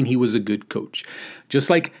doesn't mean he was a good coach. Just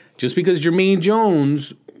because Jermaine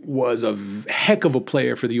Jones was a heck of a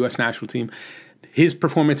player for the U.S. national team, his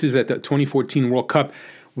performances at the 2014 World Cup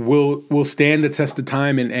will stand the test of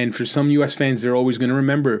time. And for some U.S. fans, they're always going to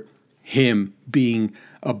remember him being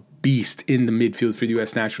a beast in the midfield for the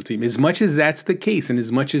U.S. national team. As much as that's the case, and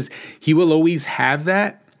as much as he will always have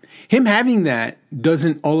that, him having that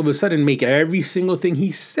doesn't all of a sudden make every single thing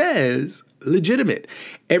he says legitimate.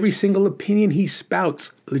 Every single opinion he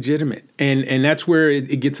spouts legitimate. And that's where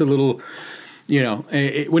it gets a little,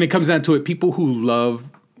 when it comes down to it, people who loved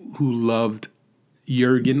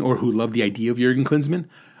Jurgen or who love the idea of Jurgen Klinsmann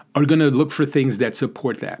are going to look for things that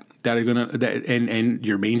support that are going to, and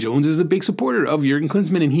Jermaine Jones is a big supporter of Jurgen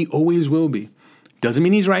Klinsmann, and he always will be. Doesn't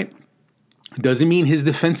mean he's right. Doesn't mean his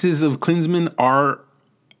defenses of Klinsmann are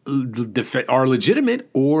legitimate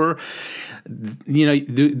or,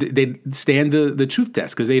 they stand the truth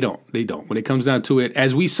test, because they don't. When it comes down to it,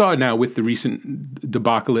 as we saw now with the recent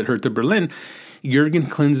debacle at Hertha Berlin, Jurgen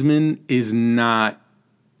Klinsmann is not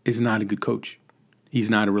a good coach. He's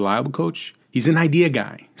not a reliable coach. He's an idea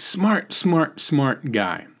guy. Smart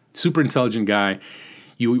guy. Super intelligent guy.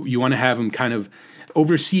 You want to have him kind of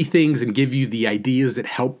oversee things and give you the ideas that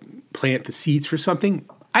help plant the seeds for something.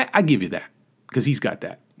 I give you that, because he's got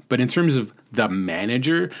that. But in terms of the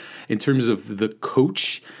manager, in terms of the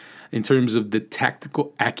coach, in terms of the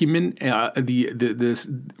tactical acumen,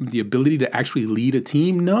 the ability to actually lead a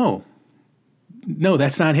team, no,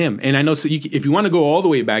 that's not him. And I know if you want to go all the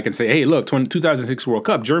way back and say, hey, look, 2006 World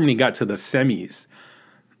Cup, Germany got to the semis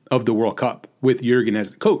of the World Cup with Jurgen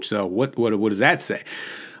as the coach. So what does that say?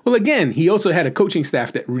 Well, again, he also had a coaching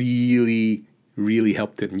staff that really, really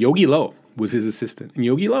helped him. Yogi Low was his assistant. And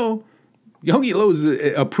Yogi Low is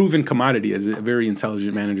a proven commodity as a very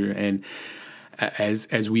intelligent manager. And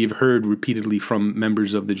as we have heard repeatedly from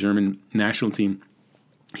members of the German national team,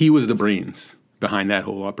 he was the brains behind that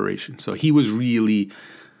whole operation. So he was really,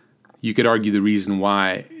 you could argue, the reason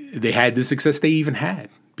why they had the success they even had.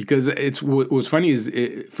 Because what's funny is,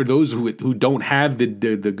 for those who don't have the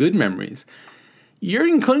good memories,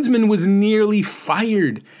 Jurgen Klinsmann was nearly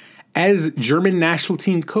fired as German national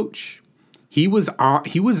team coach. He was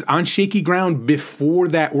on shaky ground before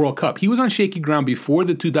that World Cup. He was on shaky ground before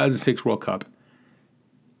the 2006 World Cup.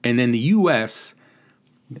 And then the U.S.,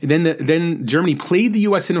 then Germany played the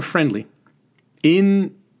U.S. in a friendly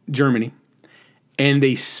in Germany, and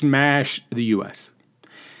they smashed the U.S.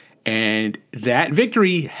 And that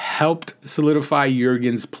victory helped solidify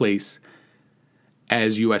Jurgen's place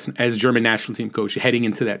as German national team coach heading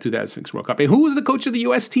into that 2006 World Cup. And who was the coach of the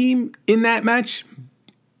U.S. team in that match?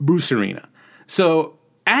 Bruce Arena. So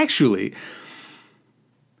actually,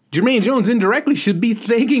 Jermaine Jones indirectly should be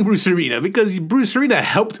thanking Bruce Arena, because Bruce Arena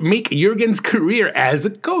helped make Jurgen's career as a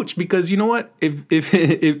coach. Because you know what?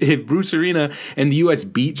 If Bruce Arena and the U.S.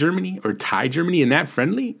 beat Germany or tie Germany in that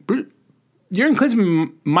friendly, Jurgen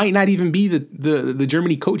Klinsmann might not even be the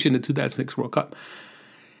Germany coach in the 2006 World Cup.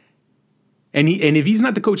 And if he's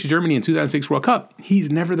not the coach of Germany in 2006 World Cup, he's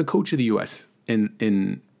never the coach of the U.S. in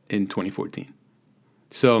 2014.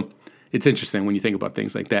 So it's interesting when you think about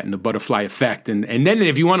things like that and the butterfly effect. And then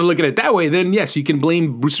if you want to look at it that way, then yes, you can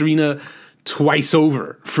blame Bruce Arena twice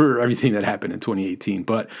over for everything that happened in 2018.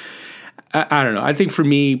 But I don't know. I think for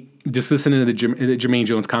me, just listening to the Jermaine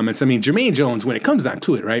Jones comments, I mean, Jermaine Jones, when it comes down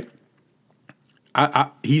to it, right?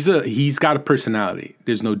 He's got a personality.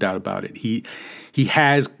 There's no doubt about it.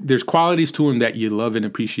 There's qualities to him that you love and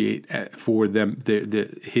appreciate for them,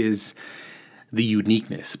 the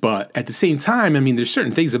uniqueness. But at the same time, I mean, there's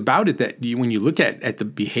certain things about it that when you look at the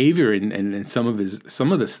behavior and some of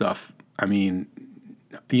the stuff, I mean,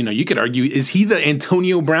 you know, you could argue, is he the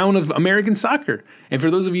Antonio Brown of American soccer? And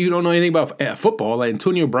for those of you who don't know anything about football,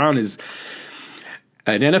 Antonio Brown is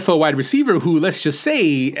an NFL wide receiver who, let's just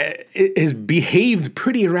say, has behaved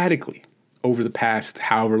pretty erratically over the past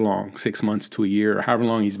however long, 6 months to a year, or however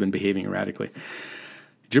long he's been behaving erratically.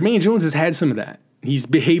 Jermaine Jones has had some of that. He's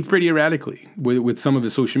behaved pretty erratically with some of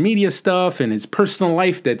his social media stuff and his personal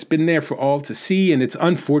life that's been there for all to see. And it's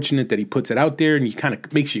unfortunate that he puts it out there, and he kind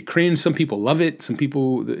of makes you cringe. Some people love it. Some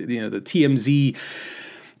people, the TMZ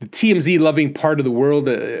loving part of the world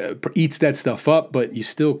eats that stuff up, but you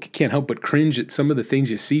still can't help but cringe at some of the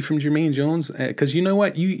things you see from Jermaine Jones. Because you know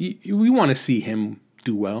what? We want to see him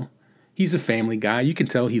do well. He's a family guy. You can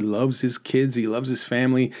tell he loves his kids. He loves his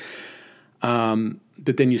family.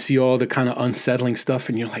 But then you see all the kind of unsettling stuff,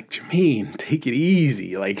 and you're like, Jermaine, take it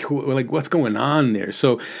easy. Like what's going on there?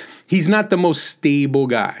 So he's not the most stable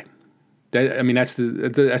guy. That's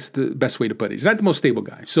the best way to put it. He's not the most stable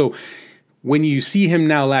guy. So when you see him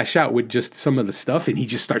now lash out with just some of the stuff, and he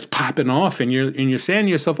just starts popping off, and you're saying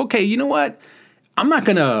to yourself, okay, you know what? I'm not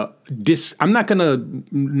gonna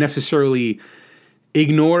necessarily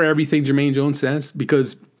ignore everything Jermaine Jones says,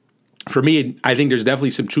 because for me, I think there's definitely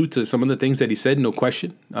some truth to some of the things that he said, no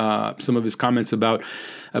question. Some of his comments about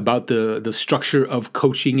the structure of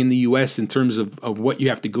coaching in the U.S. in terms of what you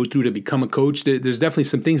have to go through to become a coach. There's definitely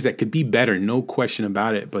some things that could be better, no question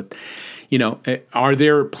about it. But, you know, are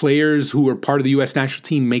there players who are part of the U.S. national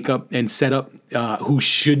team makeup and setup who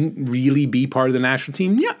shouldn't really be part of the national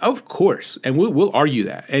team? Yeah, of course. And we'll argue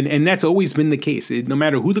that. And that's always been the case. No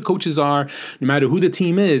matter who the coaches are, no matter who the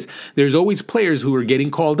team is, there's always players who are getting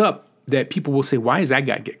called up that people will say, why does that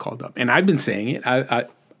guy get called up? And I've been saying it.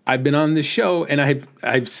 I've been on this show, and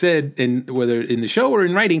I've said, and whether in the show or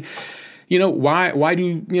in writing, you know, why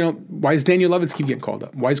does Daniel Lovitz keep getting called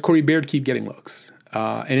up? Why does Corey Baird keep getting looks?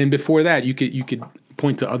 And then before that, you could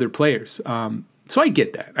point to other players. So I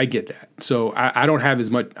get that. So I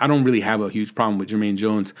don't really have a huge problem with Jermaine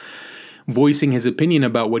Jones voicing his opinion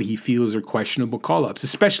about what he feels are questionable call-ups,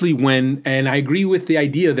 especially when, and I agree with the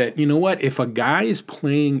idea that, you know what, if a guy is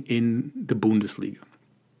playing in the Bundesliga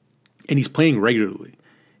and he's playing regularly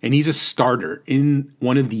and he's a starter in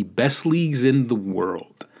one of the best leagues in the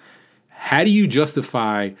world, how do you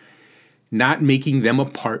justify not making them a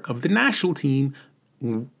part of the national team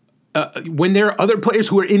when there are other players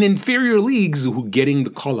who are in inferior leagues who are getting the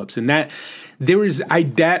call-ups? And that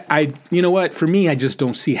you know what, for me, I just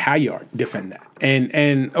don't see how you defend that.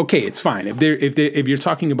 And okay, it's fine. If you're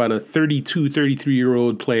talking about a 32,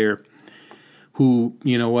 33-year-old player who,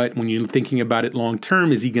 you know what, when you're thinking about it long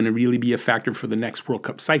term, is he going to really be a factor for the next World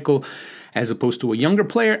Cup cycle as opposed to a younger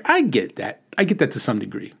player? I get that. I get that to some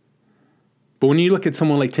degree. But when you look at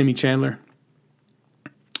someone like Timmy Chandler,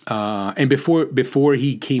 and before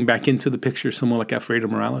he came back into the picture, someone like Alfredo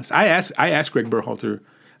Morales, I asked Greg Berhalter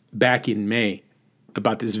back in May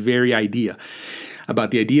about this very idea,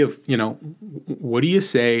 about the idea of, you know, what do you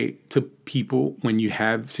say to people when you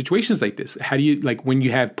have situations like this? How do you, like, when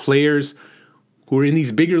you have players who are in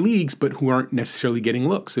these bigger leagues but who aren't necessarily getting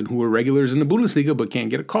looks, and who are regulars in the Bundesliga but can't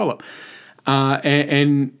get a call-up?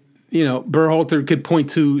 And you know, Berhalter could point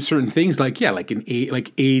to certain things like an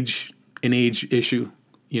age issue.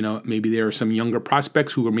 You know, maybe there are some younger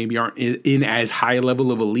prospects who aren't in as high a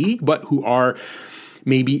level of a league, but who are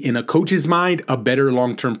maybe in a coach's mind a better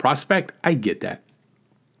long-term prospect. I get that.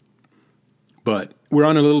 But we're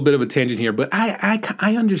on a little bit of a tangent here. But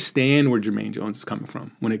I understand where Jermaine Jones is coming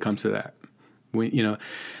from when it comes to that.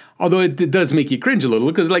 Although it does make you cringe a little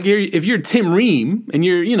because, like, if you're Tim Ream and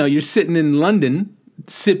you're sitting in London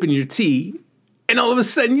sipping your tea, and all of a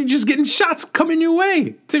sudden you're just getting shots coming your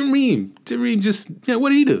way. Tim Ream just, what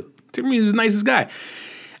did he do? Tim Ream is the nicest guy.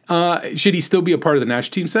 Should he still be a part of the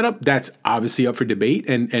national team setup? That's obviously up for debate.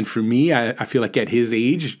 And for me, I feel like at his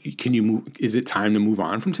age, is it time to move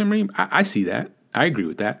on from Tim Ream? I see that. I agree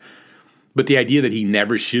with that. But the idea that he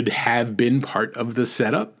never should have been part of the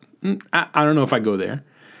setup, I don't know if I go there.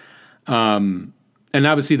 And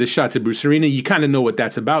obviously the shots at Bruce Arena, you kind of know what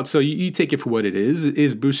that's about. So you take it for what it is.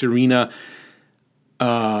 Is Bruce Arena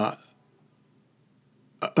a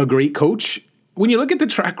great coach? When you look at the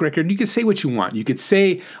track record, you can say what you want. You could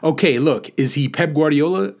say, okay, look, is he Pep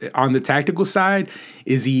Guardiola on the tactical side?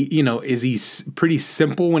 Is he pretty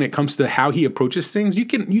simple when it comes to how he approaches things? You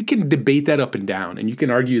can debate that up and down, and you can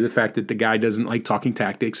argue the fact that the guy doesn't like talking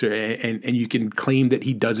tactics, and you can claim that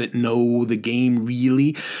he doesn't know the game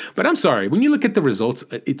really. But I'm sorry, when you look at the results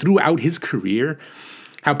throughout his career,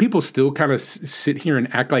 how people still kind of sit here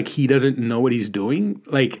and act like he doesn't know what he's doing.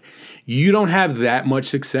 Like, you don't have that much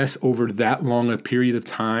success over that long a period of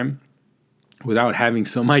time without having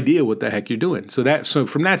some idea what the heck you're doing. So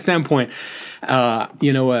from that standpoint,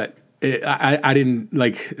 you know what? I didn't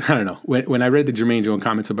like, I don't know. When I read the Jermaine Jones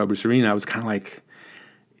comments about Bruce Arena, I was kind of like,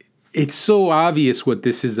 it's so obvious what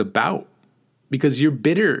this is about because you're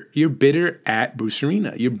bitter. You're bitter at Bruce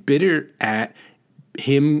Arena. You're bitter at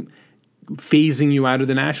him phasing you out of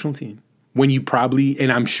the national team when you probably, and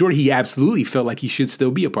I'm sure he absolutely felt like he should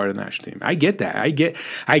still be a part of the national team. I get that. I get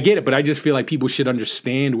it, but I just feel like people should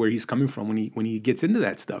understand where he's coming from when he gets into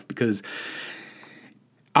that stuff, because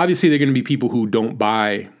obviously there are going to be people who don't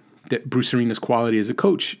buy that Bruce Arena's quality as a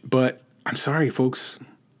coach, but I'm sorry, folks.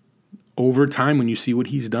 Over time, when you see what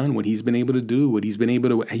he's done, what he's been able to do, he's been able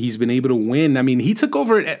to win. I mean, he took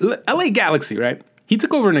over LA Galaxy, right? He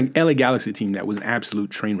took over an LA Galaxy team that was an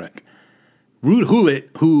absolute train wreck. Ruud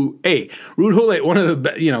Gullit, one of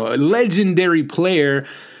the, a legendary player,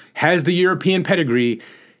 has the European pedigree.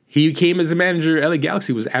 He came as a manager. LA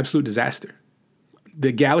Galaxy was an absolute disaster.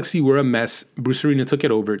 The Galaxy were a mess. Bruce Arena took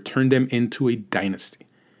it over, turned them into a dynasty.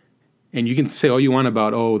 And you can say all you want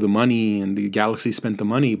about, the money and the Galaxy spent the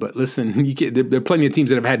money, but listen, there are plenty of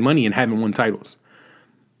teams that have had money and haven't won titles.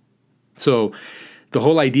 So the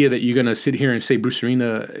whole idea that you're going to sit here and say Bruce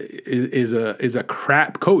Arena is a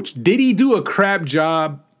crap coach. Did he do a crap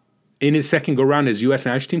job in his second go-round as U.S.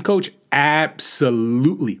 national team coach?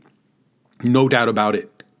 Absolutely. No doubt about it.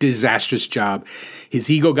 Disastrous job. His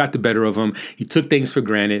ego got the better of him. He took things for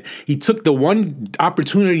granted. He took the one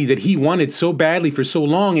opportunity that he wanted so badly for so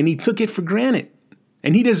long, and he took it for granted.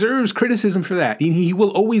 And he deserves criticism for that. He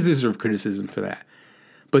will always deserve criticism for that.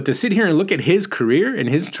 But to sit here and look at his career and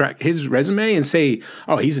his resume and say,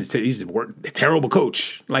 he's a terrible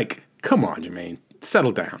coach. Like, come on, Jermaine,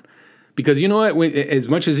 settle down. Because you know what? As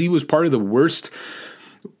much as he was part of the worst,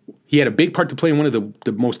 he had a big part to play in one of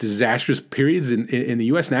the most disastrous periods in the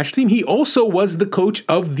U.S. national team. He also was the coach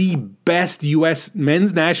of the best U.S.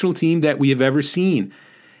 men's national team that we have ever seen.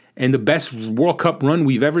 And the best World Cup run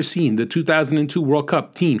we've ever seen, the 2002 World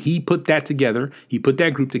Cup team. He put that together. He put that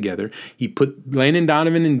group together. He put Landon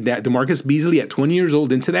Donovan and DeMarcus Beasley at 20 years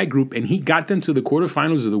old into that group, and he got them to the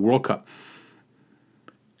quarterfinals of the World Cup.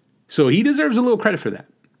 So he deserves a little credit for that.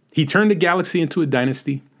 He turned the Galaxy into a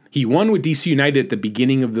dynasty. He won with DC United at the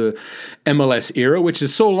beginning of the MLS era, which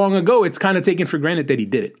is so long ago, it's kind of taken for granted that he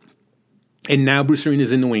did it. And now Bruce Arena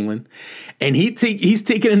is in New England, and he's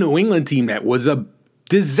taken a New England team that was a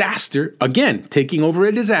disaster, again, taking over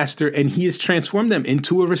a disaster, and he has transformed them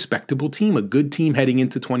into a respectable team, a good team heading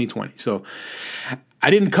into 2020. So I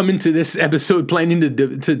didn't come into this episode planning to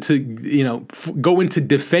go into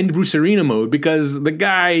defend Bruce Arena mode, because the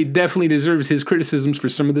guy definitely deserves his criticisms for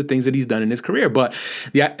some of the things that he's done in his career. But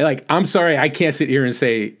I'm sorry, I can't sit here and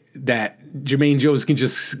say that Jermaine Jones can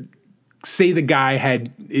just say the guy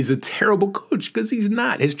is a terrible coach, because he's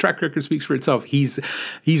not. His track record speaks for itself. He's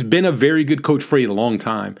been a very good coach for a long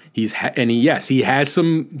time. He has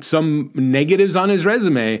some negatives on his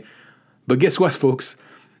resume, but guess what, folks?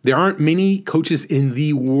 There aren't many coaches in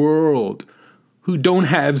the world who don't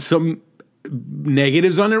have some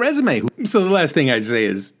negatives on their resume. So the last thing I'd say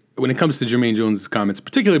is, when it comes to Jermaine Jones' comments,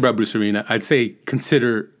 particularly about Bruce Arena, I'd say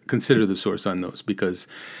consider the source on those, because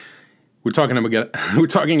we're talking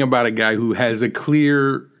about a guy who has a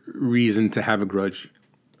clear reason to have a grudge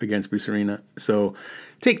against Bruce Arena. So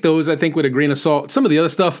take those, I think, with a grain of salt. Some of the other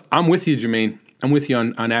stuff, I'm with you, Jermaine. I'm with you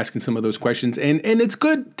on asking some of those questions. And it's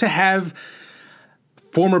good to have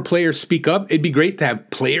former players speak up. It'd be great to have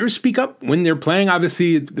players speak up when they're playing.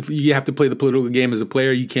 Obviously, you have to play the political game as a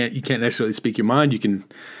player. You can't necessarily speak your mind. You can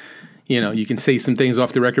you can say some things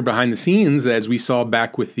off the record behind the scenes, as we saw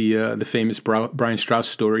back with the famous Brian Strauss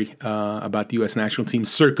story about the U.S. national team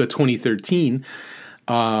circa 2013,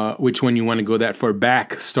 which, when you want to go that far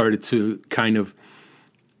back, started to kind of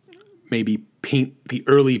maybe paint the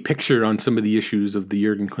early picture on some of the issues of the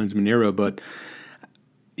Jurgen Klinsmann era. But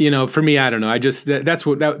for me, I don't know. I just that's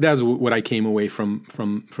what I came away from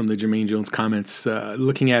the Jermaine Jones comments,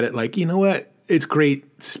 looking at it like, you know what. It's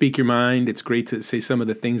great to speak your mind. It's great to say some of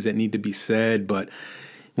the things that need to be said. But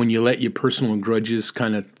when you let your personal grudges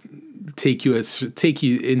kind of take you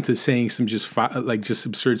into saying some just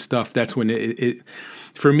absurd stuff, that's when it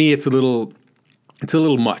for me, it's a little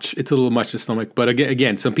much. It's a little much to stomach. But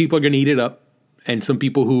again, some people are going to eat it up, and some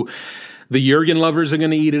people the Jurgen lovers are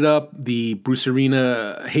going to eat it up. The Bruce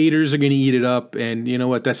Arena haters are going to eat it up. And you know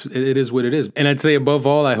what? It is what it is. And I'd say above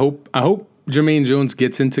all, I hope Jermaine Jones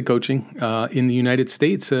gets into coaching in the United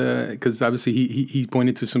States, because obviously he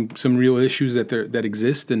pointed to some real issues that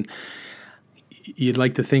exist, and you'd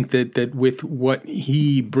like to think that with what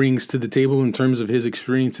he brings to the table in terms of his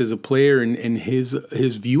experience as a player and his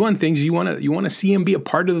view on things, you want to see him be a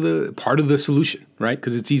part of the solution, right?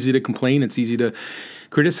 Because it's easy to complain, it's easy to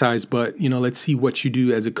criticize, but let's see what you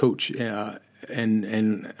do as a coach.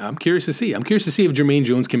 And I'm curious to see. I'm curious to see if Jermaine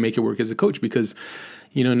Jones can make it work as a coach, because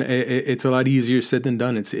it's a lot easier said than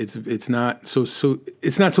done. It's not so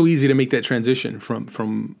easy to make that transition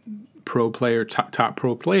from pro player, top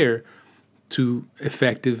pro player, to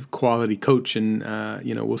effective quality coach. And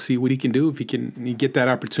we'll see what he can do if he can get that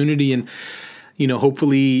opportunity. And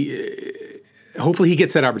hopefully he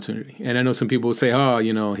gets that opportunity. And I know some people will say,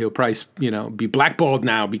 he'll probably be blackballed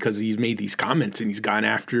now because he's made these comments and he's gone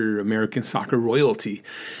after American soccer royalty.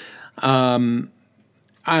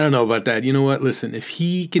 I don't know about that. You know what? Listen, if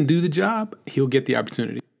he can do the job, he'll get the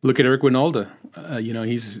opportunity. Look at Eric Winalda.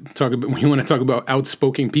 He's talking about, when you want to talk about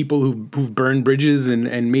outspoken people who've burned bridges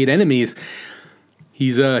and made enemies.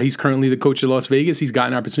 He's currently the coach of Las Vegas. He's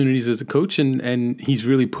gotten opportunities as a coach, and he's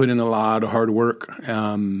really put in a lot of hard work,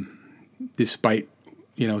 despite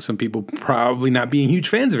some people probably not being huge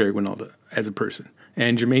fans of Eric Winalda as a person.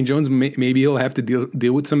 And Jermaine Jones, maybe he'll have to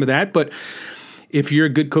deal with some of that, but if you're a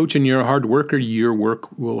good coach and you're a hard worker, your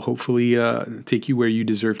work will hopefully take you where you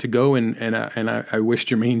deserve to go. And I wish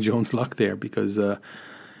Jermaine Jones luck there, because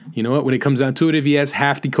you know what? When it comes down to it, if he has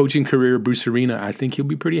half the coaching career of Bruce Arena, I think he'll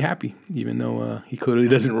be pretty happy, even though he clearly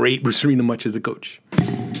doesn't rate Bruce Arena much as a coach.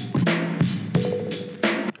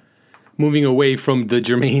 Moving away from the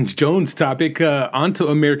Jermaine Jones topic, onto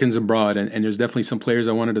Americans abroad, and there's definitely some players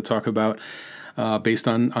I wanted to talk about. Based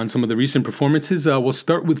on some of the recent performances. We'll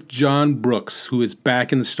start with John Brooks, who is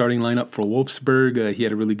back in the starting lineup for Wolfsburg. He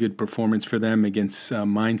had a really good performance for them against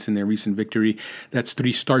Mainz in their recent victory. That's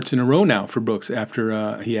 3 starts in a row now for Brooks,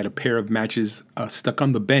 after he had a pair of matches stuck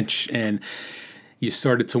on the bench. And you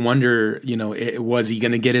started to wonder, was he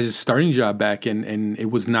going to get his starting job back? And it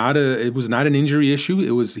was not an injury issue.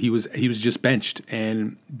 He was just benched,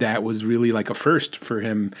 and that was really like a first for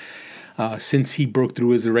him. Since he broke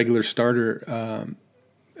through as a regular starter,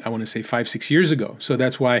 I want to say 5-6 years ago. So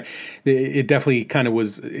that's why it definitely kind of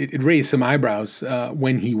was, it raised some eyebrows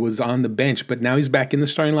when he was on the bench. But now he's back in the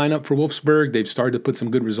starting lineup for Wolfsburg. They've started to put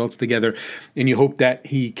some good results together, and you hope that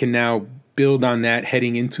he can now build on that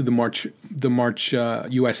heading into the March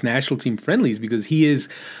U.S. national team friendlies, because he is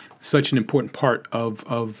such an important part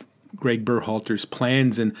of Greg Berhalter's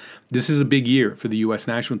plans. And this is a big year for the U.S.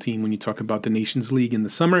 national team when you talk about the Nations League in the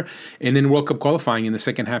summer and then World Cup qualifying in the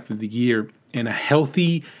second half of the year. And a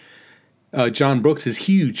healthy John Brooks is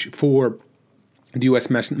huge for the U.S.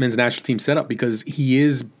 men's national team setup, because he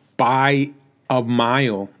is by a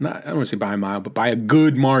mile, I don't want to say by a mile, but by a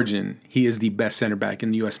good margin, he is the best center back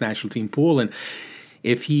in the U.S. national team pool. And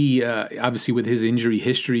if he, obviously with his injury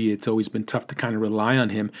history, it's always been tough to kind of rely on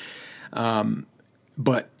him.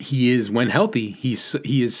 But he is, when healthy, he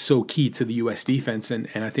is so key to the U.S. defense, and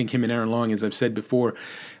I think him and Aaron Long, as I've said before,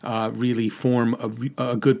 really form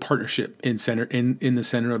a good partnership in the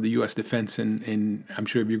center of the U.S. defense. And I'm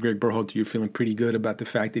sure if you're Greg Berhalter, you're feeling pretty good about the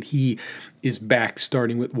fact that he is back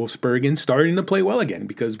starting with Wolfsburg and starting to play well again,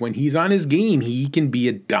 because when he's on his game, he can be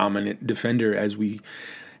a dominant defender, as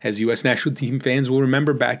U.S. national team fans will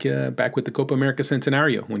remember back with the Copa America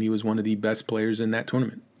Centenario, when he was one of the best players in that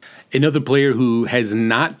tournament. Another player who has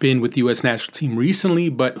not been with the U.S. national team recently,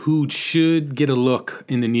 but who should get a look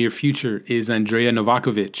in the near future, is Andrija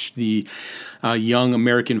Novakovich, the young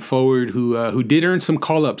American forward who did earn some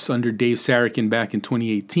call-ups under Dave Sarachan back in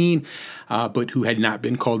 2018, but who had not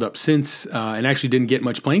been called up since, and actually didn't get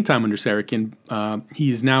much playing time under Sarachan. He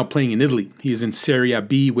is now playing in Italy. He is in Serie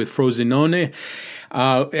B with Frosinone.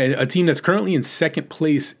 a team that's currently in second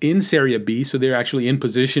place in Serie B, so they're actually in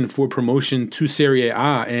position for promotion to Serie A,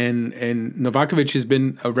 and Novakovich has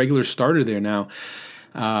been a regular starter there now.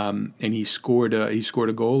 And he scored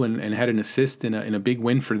a goal and had an assist in a big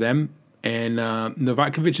win for them. And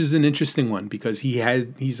Novakovich is an interesting one because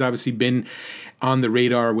he's obviously been on the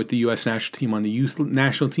radar with the U.S. national team on the youth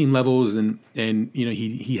national team levels, and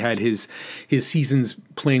he had his seasons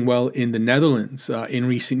playing well in the Netherlands in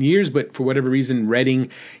recent years, but for whatever reason, Reading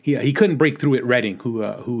he couldn't break through at Reading,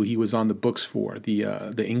 who he was on the books for,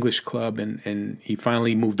 the English club, and he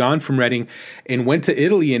finally moved on from Reading and went to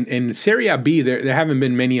Italy. And Serie B, there haven't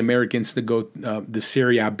been many Americans to go the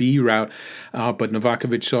Serie B route, but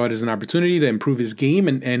Novakovich saw it as an opportunity to improve his game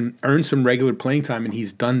and earn some regular playing time, and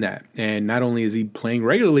he's done that. And not only is he playing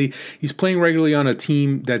regularly, he's playing regularly on a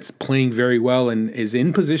team that's playing very well and is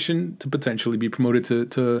in position to potentially be promoted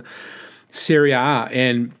to Serie A.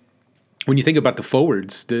 And when you think about the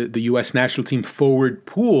forwards, the U.S. national team forward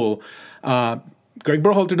pool, Greg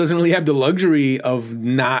Berhalter doesn't really have the luxury of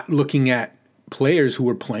not looking at players who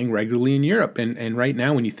are playing regularly in Europe. And right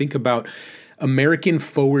now, when you think about American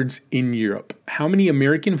forwards in Europe, how many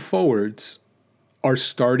American forwards are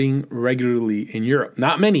starting regularly in Europe?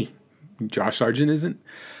 Not many. Josh Sargent isn't.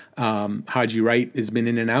 Haji Wright has been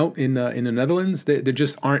in and out in the Netherlands. There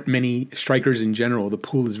just aren't many strikers in general. The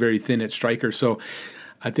pool is very thin at striker. So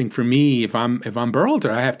I think for me, if I'm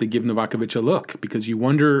Berhalter, I have to give Novakovich a look, because you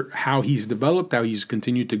wonder how he's developed, how he's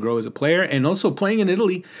continued to grow as a player, and also playing in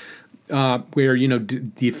Italy, where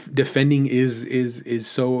defending is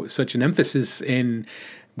such an emphasis, and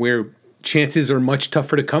where chances are much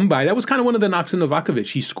tougher to come by. That was kind of one of the knocks on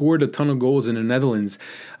Novakovich. He scored a ton of goals in the Netherlands.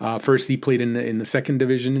 First, he played in the second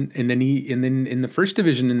division, and then in the first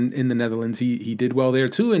division in the Netherlands, he did well there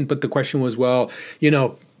too. But the question was,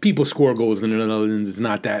 people score goals in the Netherlands is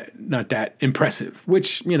not that impressive,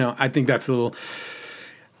 which I think that's a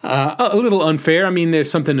little unfair. I mean,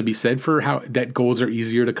 there's something to be said for how that goals are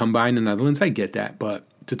easier to come by in the Netherlands. I get that, but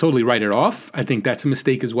to totally write it off, I think that's a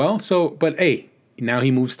mistake as well. So, but hey, now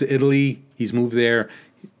he moves to Italy. He's moved there.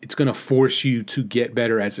 It's going to force you to get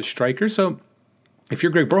better as a striker. So if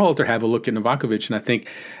you're Greg Berhalter, have a look at Novakovich, and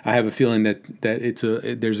I have a feeling that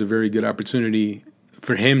there's a very good opportunity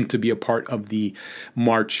for him to be a part of the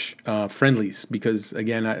March friendlies, because,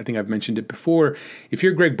 again, I think I've mentioned it before. If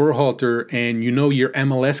you're Greg Berhalter and your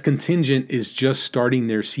MLS contingent is just starting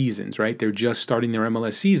their seasons, right? They're just starting their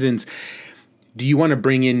MLS seasons. Do you want to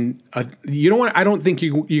bring in I don't think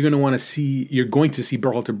you're going to see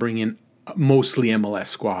Berhalter bring in mostly MLS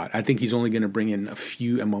squad. I think he's only going to bring in a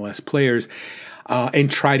few MLS players and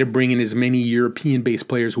try to bring in as many European-based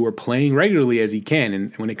players who are playing regularly as he can.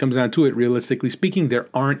 And when it comes down to it, realistically speaking, there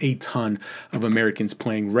aren't a ton of Americans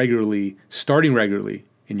starting regularly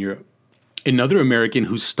in Europe. Another American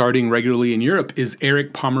who's starting regularly in Europe is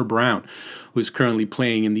Eric Palmer-Brown, who is currently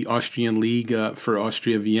playing in the Austrian League for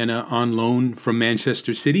Austria Vienna on loan from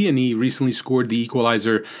Manchester City, and he recently scored the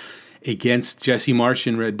equalizer against Jesse Marsch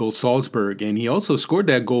and Red Bull Salzburg. And he also scored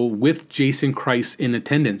that goal with Jason Kreis in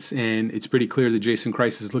attendance. And it's pretty clear that Jason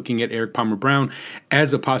Kreis is looking at Eric Palmer-Brown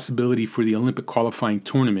as a possibility for the Olympic qualifying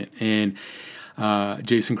tournament. And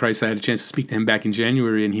Jason Kreis, I had a chance to speak to him back in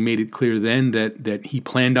January, and he made it clear then that he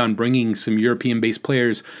planned on bringing some European-based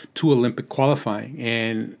players to Olympic qualifying.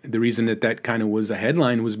 And the reason that kind of was a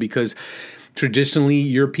headline was because traditionally,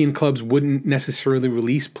 European clubs wouldn't necessarily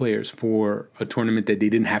release players for a tournament that they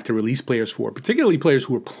didn't have to release players for, particularly players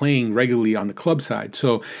who were playing regularly on the club side.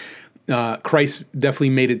 So Kreis definitely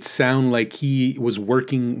made it sound like he was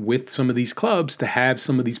working with some of these clubs to have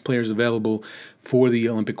some of these players available for the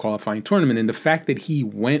Olympic qualifying tournament. And the fact that he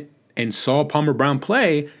went and saw Palmer-Brown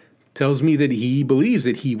play tells me that he believes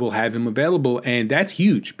that he will have him available. And that's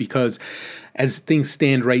huge, because as things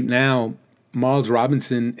stand right now, Miles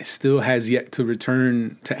Robinson still has yet to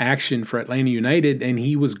return to action for Atlanta United, and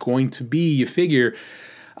he was going to be, you figure,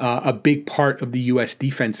 a big part of the U.S.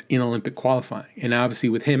 defense in Olympic qualifying. And obviously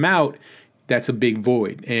with him out, that's a big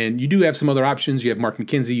void. And you do have some other options. You have Mark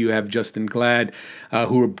McKenzie, you have Justin Glad,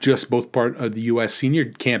 who are just both part of the U.S. senior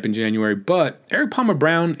camp in January. But Eric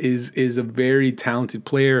Palmer-Brown is a very talented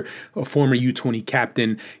player, a former U20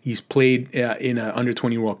 captain. He's played in an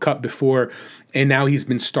under-20 World Cup before, and now he's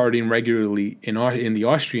been starting regularly in the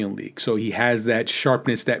Austrian League. So he has that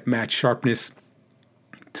sharpness, that match sharpness,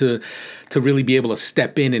 to really be able to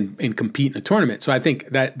step in and compete in a tournament. So I think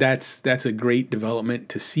that's a great development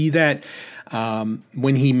to see that.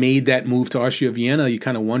 When he made that move to Austria Vienna, you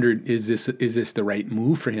kind of wondered, is this the right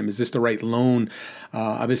move for him? Is this the right loan?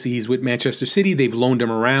 Obviously, he's with Manchester City. They've loaned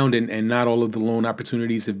him around, and not all of the loan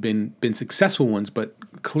opportunities have been successful ones. But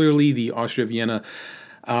clearly the Austria Vienna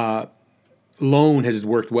loan has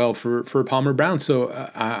worked well for Palmer Brown. So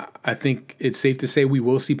I think it's safe to say we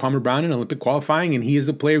will see Palmer Brown in Olympic qualifying, and he is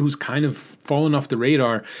a player who's kind of fallen off the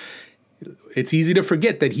radar. It's easy to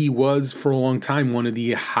forget that he was, for a long time, one of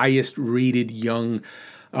the highest rated young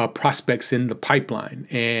prospects in the pipeline.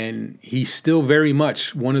 And he's still very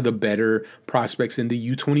much one of the better prospects in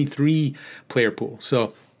the U23 player pool.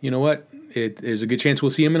 So, you know what? There's a good chance we'll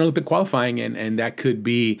see him in Olympic qualifying, and that could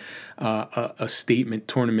be a statement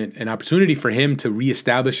tournament, an opportunity for him to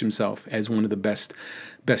reestablish himself as one of the best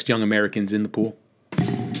young Americans in the pool.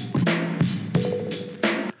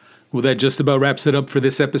 Well, that just about wraps it up for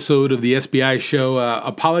this episode of the SBI show.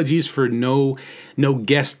 Apologies for no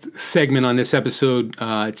guest segment on this episode.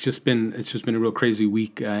 It's just been a real crazy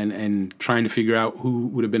week, and trying to figure out who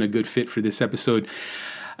would have been a good fit for this episode.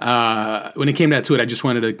 When it came down to it, I just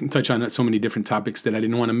wanted to touch on so many different topics that I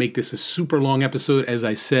didn't want to make this a super long episode. As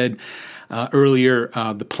I said earlier,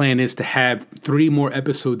 the plan is to have 3 more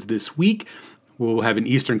episodes this week. We'll have an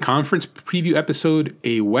Eastern Conference preview episode,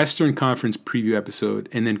 a Western Conference preview episode,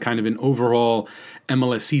 and then kind of an overall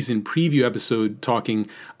MLS season preview episode, talking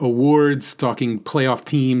awards, talking playoff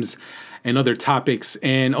teams, and other topics.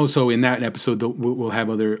 And also in that episode, we'll have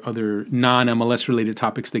other non-MLS related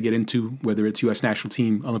topics to get into, whether it's U.S. national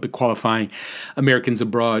team, Olympic qualifying, Americans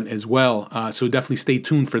abroad as well. So definitely stay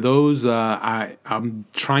tuned for those. I'm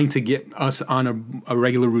trying to get us on a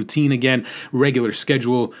regular routine again, regular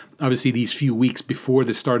schedule. Obviously, these few weeks before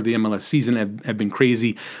the start of the MLS season have been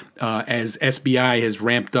crazy as SBI has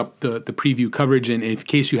ramped up the preview coverage. And in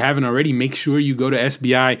case you haven't already, make sure you go to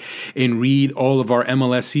SBI and read all of our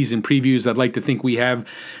MLS season previews. I'd like to think we have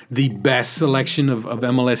the best selection of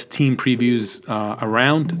MLS team previews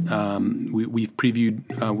around. We've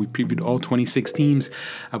previewed all 26 teams.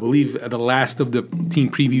 I believe the last of the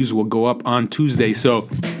team previews will go up on Tuesday. So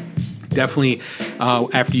definitely,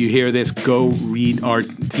 after you hear this, go read our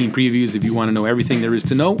team previews if you want to know everything there is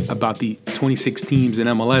to know about the 26 teams in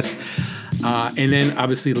MLS. And then,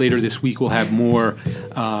 obviously, later this week, we'll have more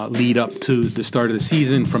lead up to the start of the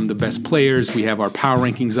season from the best players. We have our power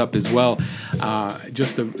rankings up as well.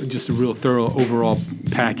 Just a real thorough overall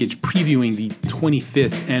package previewing the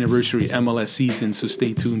 25th anniversary MLS season. So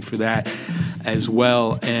stay tuned for that as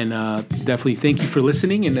well. And definitely thank you for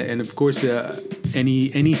listening. And of course,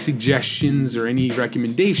 any suggestions or any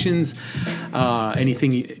recommendations,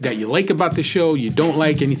 anything that you like about the show, you don't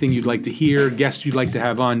like, anything you'd like to hear, guests you'd like to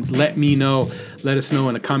have on, let me know. Let us know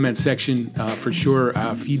in the comment section for sure.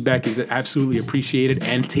 Feedback is absolutely appreciated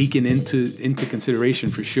and taken into consideration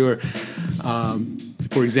for sure.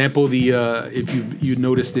 For example, if you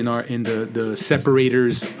noticed in the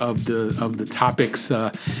separators of the topics,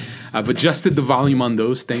 I've adjusted the volume on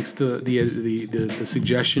those thanks to the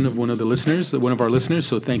suggestion of one of our listeners.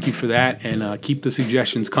 So thank you for that, and keep the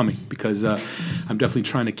suggestions coming, because I'm definitely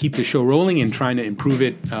trying to keep the show rolling and trying to improve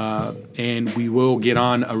it. And we will get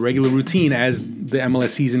on a regular routine as the MLS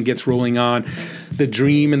season gets rolling on. The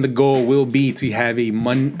dream and the goal will be to have a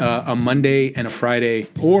Monday and a Friday,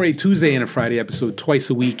 or a Tuesday and a Friday episode twice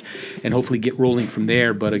a week, and hopefully get rolling from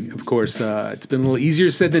there. But of course, it's been a little easier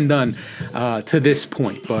said than done to this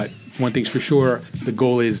point. But one thing's for sure, the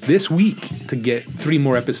goal is this week to get 3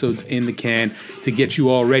 more episodes in the can to get you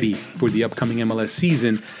all ready for the upcoming MLS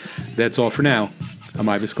season. That's all for now. I'm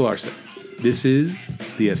Ives Galarcep. This is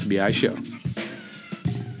the SBI Show.